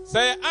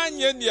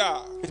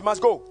 it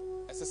must go.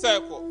 If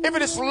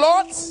it is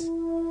Lot,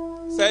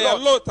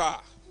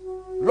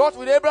 Lot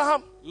with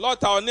Abraham,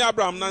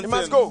 it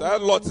must go.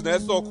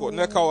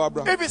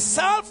 If it's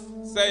self,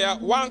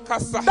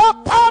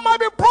 that power might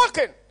be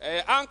broken.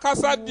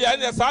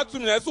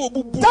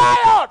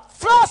 Tired,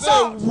 flash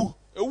out.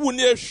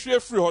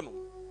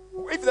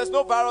 If there's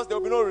no virus, there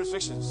will be no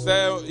restrictions.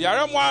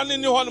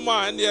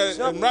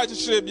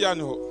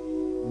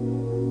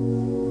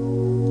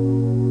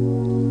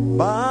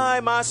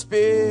 By my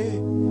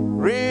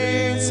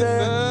spirit,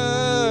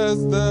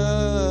 says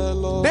the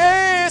Lord,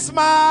 this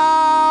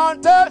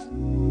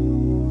mountain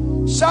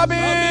shall be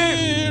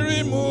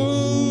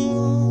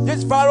removed.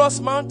 This virus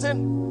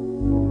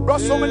mountain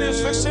brought so many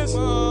restrictions.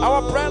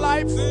 Our prayer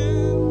life.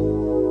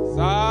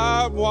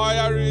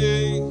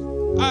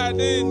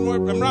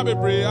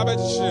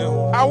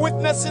 Are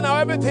witnessing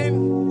our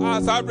everything.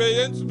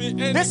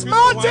 This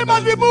mountain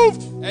must be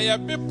moved.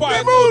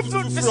 Removed.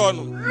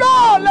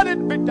 Lord, let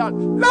it be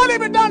done. Let it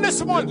be done this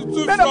morning.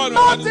 Let the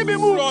mountain be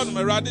moved.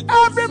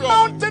 Every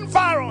mountain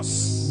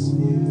virus.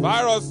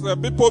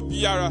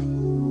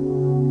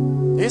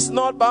 It's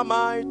not by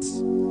might.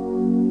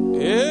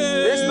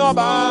 It's not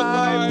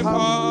by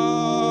power.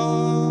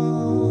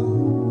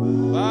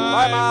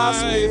 By my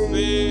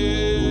spirit,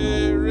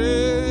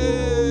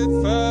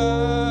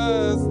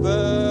 says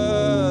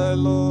the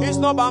Lord. It's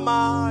not by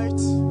might.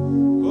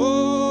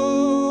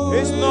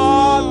 It's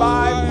not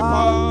by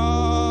power.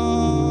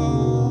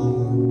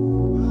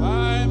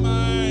 By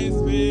my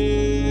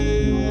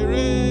spirit,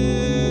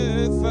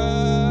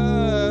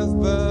 says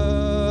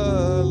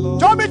the Lord.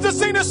 Join me to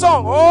sing this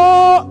song.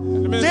 Oh,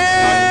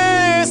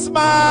 this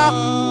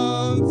mountain.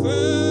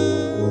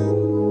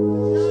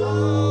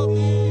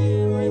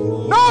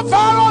 No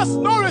virus,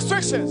 no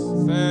restrictions.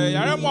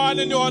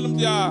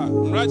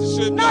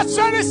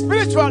 Naturally,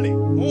 spiritually.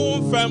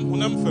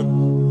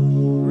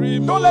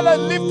 Don't let us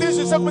leave things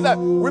to circle that.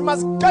 We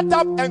must get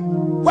up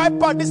and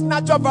wipe out this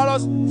natural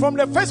virus from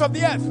the face of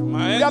the earth.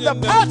 We have the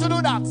power to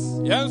do that.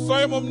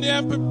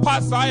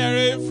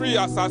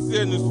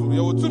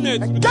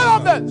 And get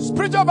off the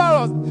spiritual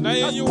virus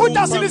and put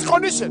us in this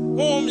condition.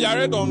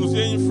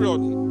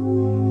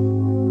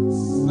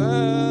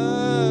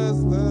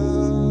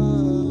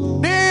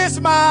 This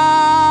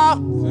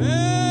mountain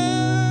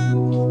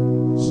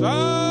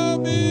shall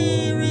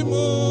be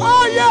removed.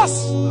 Oh yes,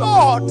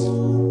 Lord.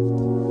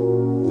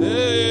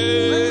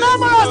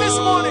 Remember us this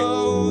morning.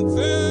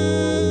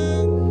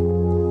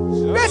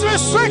 These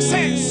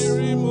restrictions,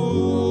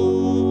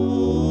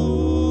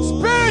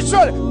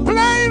 spiritually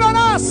playing on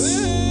us.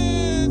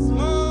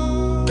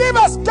 Give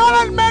us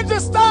gallant men to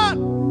stand,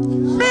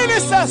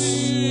 ministers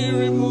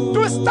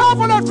to stand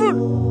for the truth,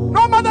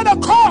 no matter the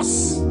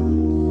cost.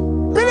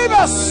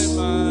 Believers,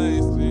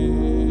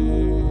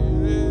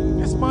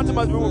 this mountain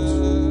must be moved.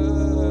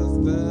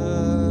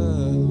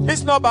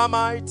 It's not by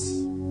might.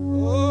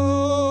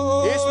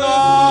 It's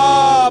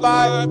not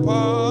by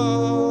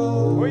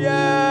power. Oh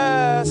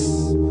yes,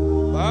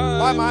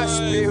 by my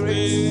spirit.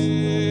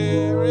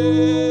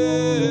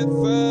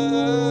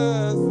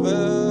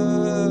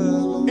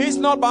 It's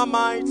not by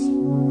might.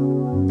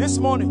 This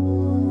morning,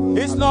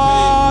 it's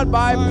not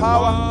by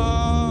power.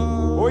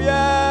 Oh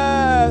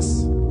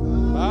yes,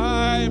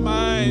 by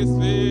my spirit.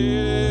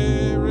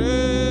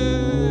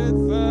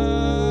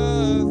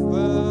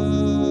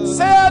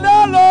 Say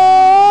the Lord.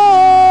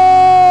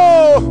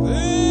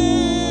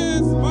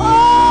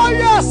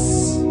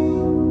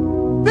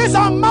 This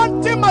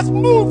mountain must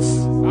move.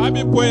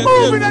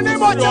 Move in the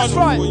name of Jesus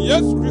Christ. When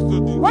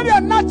you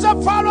are natural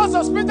virus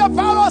or spiritual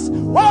virus,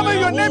 whatever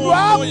your name you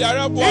have, in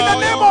the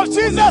name of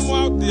Jesus,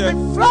 be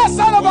flushed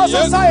out of our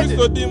society,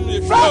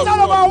 flushed out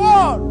of our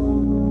world,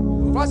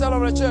 flushed out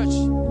of the church.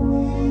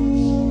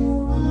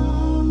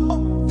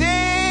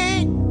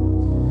 They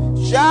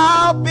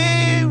shall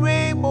be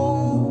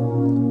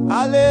removed.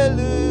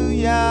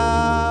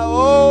 Hallelujah.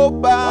 Oh,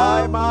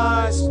 by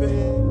my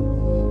spirit.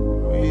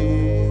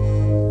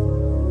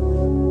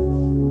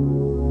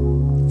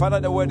 Father,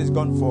 the word is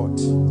gone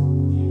forth.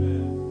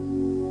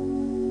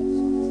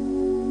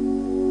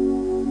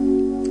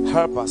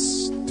 Help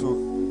us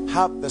to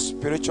have the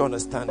spiritual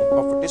understanding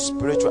of this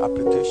spiritual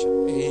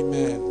application.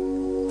 Amen.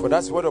 For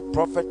that's what the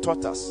prophet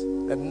taught us.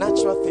 The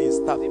natural things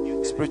start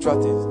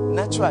spiritual things.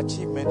 Natural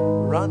achievement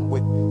run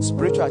with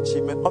spiritual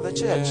achievement of the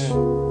church.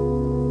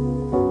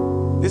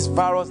 Amen. This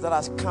virus that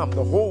has come,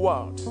 the whole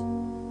world,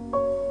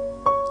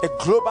 a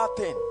global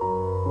thing.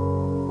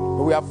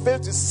 But we have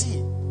failed to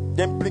see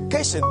the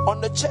implication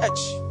on the church.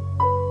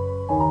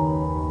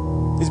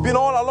 It's been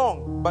all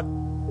along, but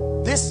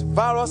this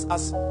virus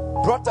has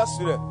brought us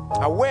to the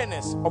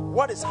awareness of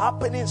what is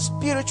happening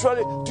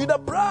spiritually to the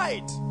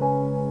bride.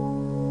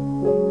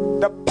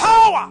 The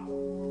power,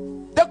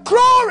 the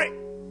glory,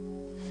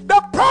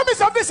 the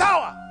promise of this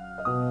hour.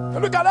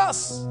 And look at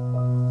us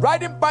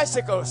riding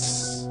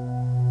bicycles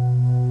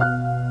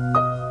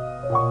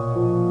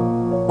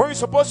when you're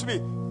supposed to be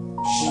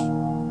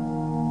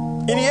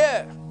in the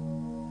air,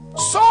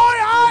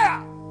 soaring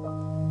higher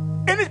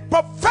in its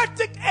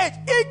prophetic age,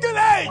 eagle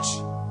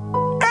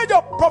age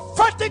of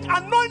prophetic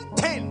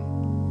anointing.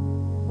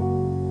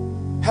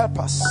 Help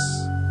us.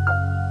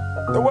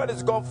 The word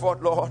is gone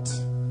forth, Lord.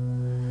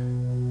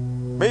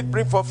 May it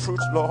bring forth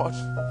fruit, Lord.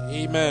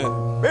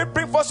 Amen. May it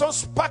bring forth some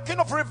sparking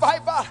of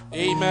revival.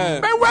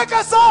 Amen. May wake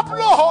us up,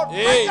 Lord.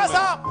 Amen. Wake us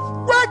up.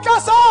 Wake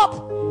us up.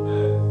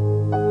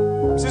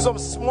 Amen. See some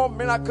small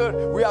miracle.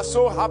 We are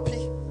so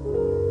happy.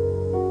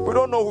 We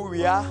don't know who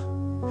we are.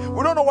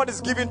 We don't know what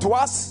is given to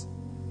us.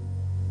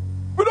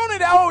 We don't know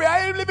the hour we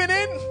are living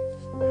in.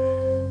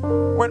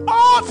 When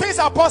all things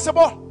are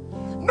possible,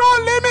 no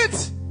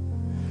limit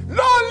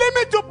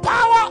to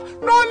power,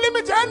 no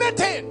limit to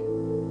anything.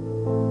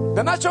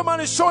 The natural man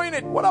is showing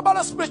it. What about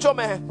the spiritual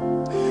man?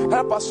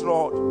 Help us,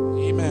 Lord.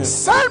 Amen.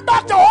 Send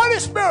back the Holy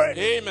Spirit.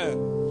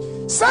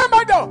 Amen. Send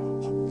back the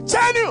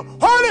genuine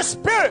Holy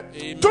Spirit.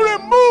 Amen. To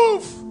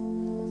remove,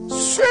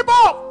 sweep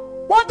up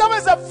whatever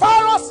is a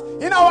virus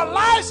in our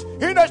lives,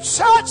 in the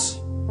church,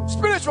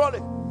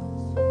 spiritually.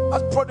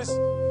 As per these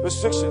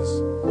restrictions,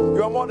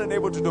 you are more than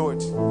able to do it.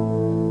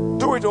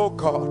 Do it, oh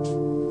God.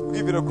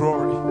 Give you the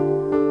glory.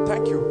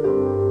 Thank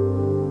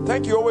you.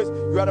 Thank you always.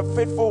 You are the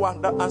faithful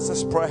one that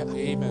answers prayer.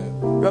 Amen.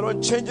 You are the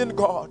unchanging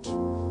God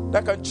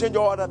that can change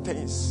all other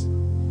things.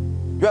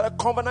 You are the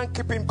covenant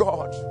keeping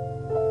God.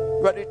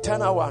 You are the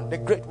eternal one, the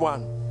great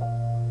one.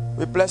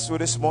 We bless you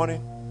this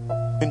morning.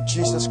 In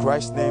Jesus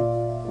Christ's name,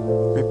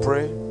 we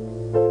pray.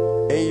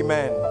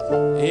 Amen.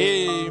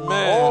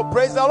 Amen. Oh,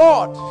 praise the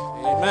Lord.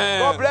 Amen.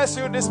 God bless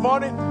you this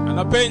morning.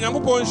 And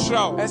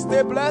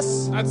stay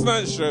blessed.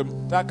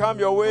 That come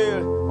your way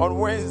on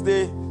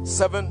Wednesday,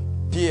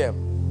 7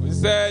 p.m. Be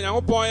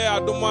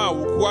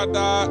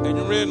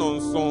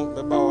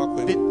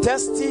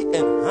thirsty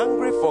and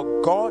hungry for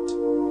God.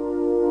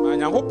 And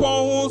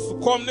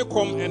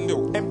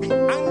be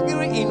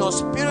angry in your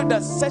spirit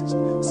that such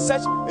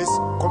is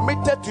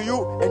committed to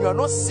you and you are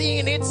not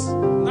seeing it.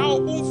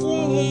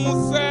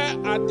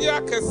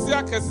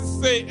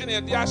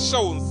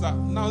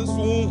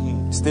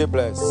 Stay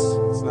blessed.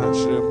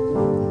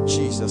 In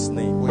Jesus'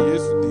 name.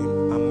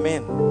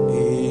 Amen.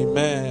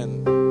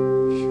 Amen.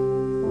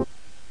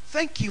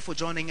 Thank you for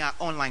joining our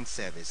online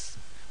service.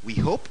 We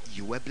hope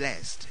you were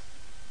blessed.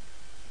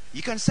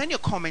 You can send your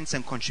comments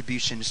and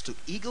contributions to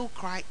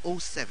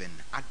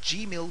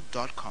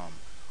eaglecry07@gmail.com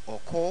or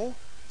call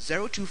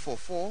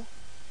 0244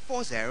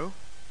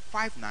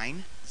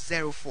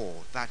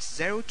 405904. That's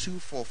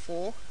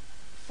 0244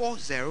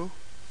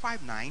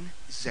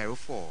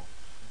 405904.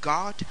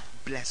 God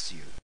bless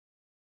you.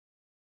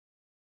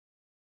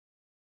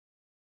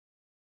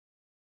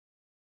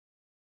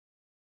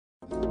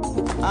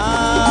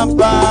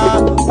 Ampa,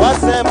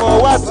 wasemo,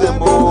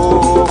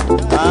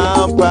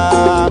 Ampa,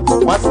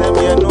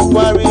 wasemi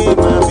enukwari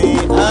mami.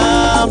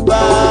 Ampa,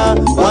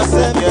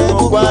 wasemi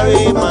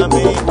enukwari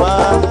mami.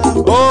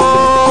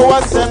 Oh,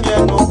 wasemi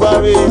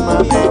enukwari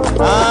mami.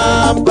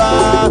 Ampa,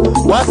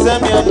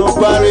 wasemi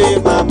enukwari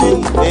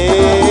mami.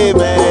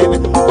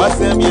 Amen.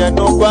 Wasemi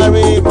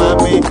enukwari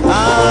mami.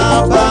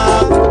 Ampa,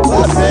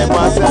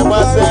 wasemo.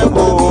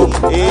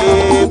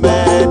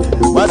 Amen.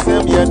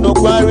 Wasemi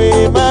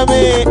enukwari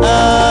mami.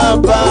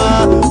 Ampa,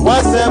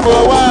 wasemo,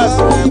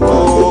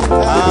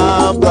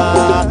 Ampa,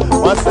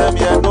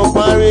 wasemi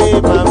enukwari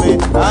mami.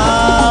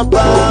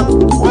 Ampa,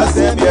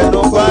 wasemi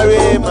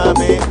enukwari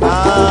mami.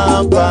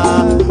 Ampa,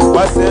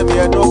 wasemi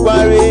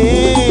enukwari.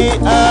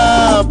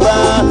 Ampa,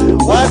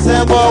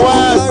 wasemo,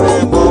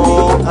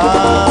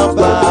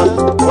 Ampa,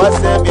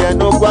 wasemi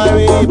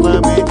enukwari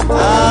mami.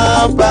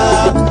 Ampa,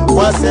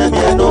 wasemi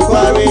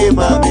enukwari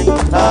mami.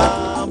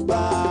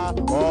 Ampa,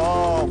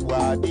 oh,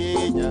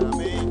 wadi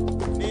nyami.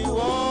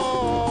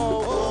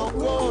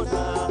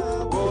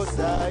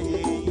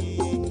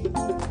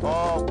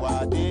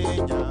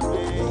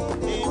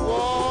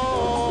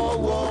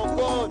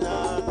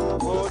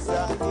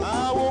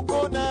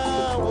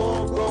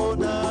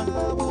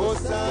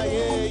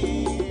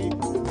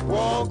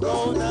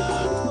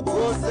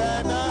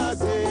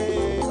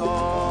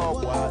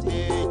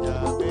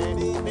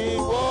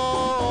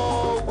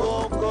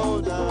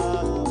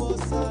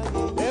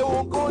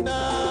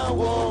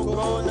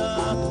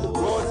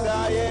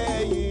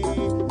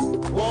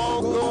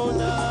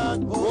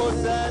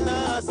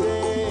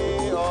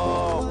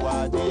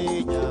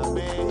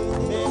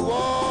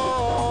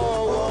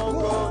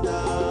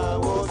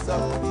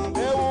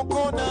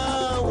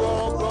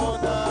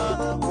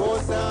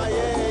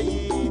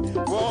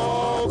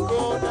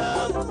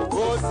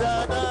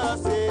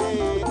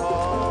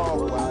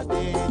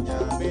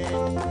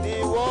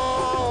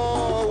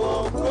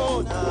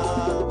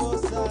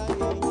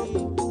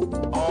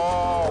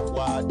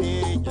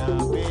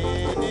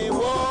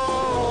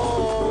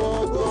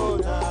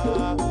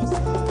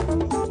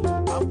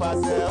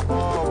 Pase,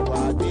 oh,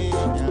 wadi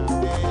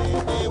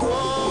nyame.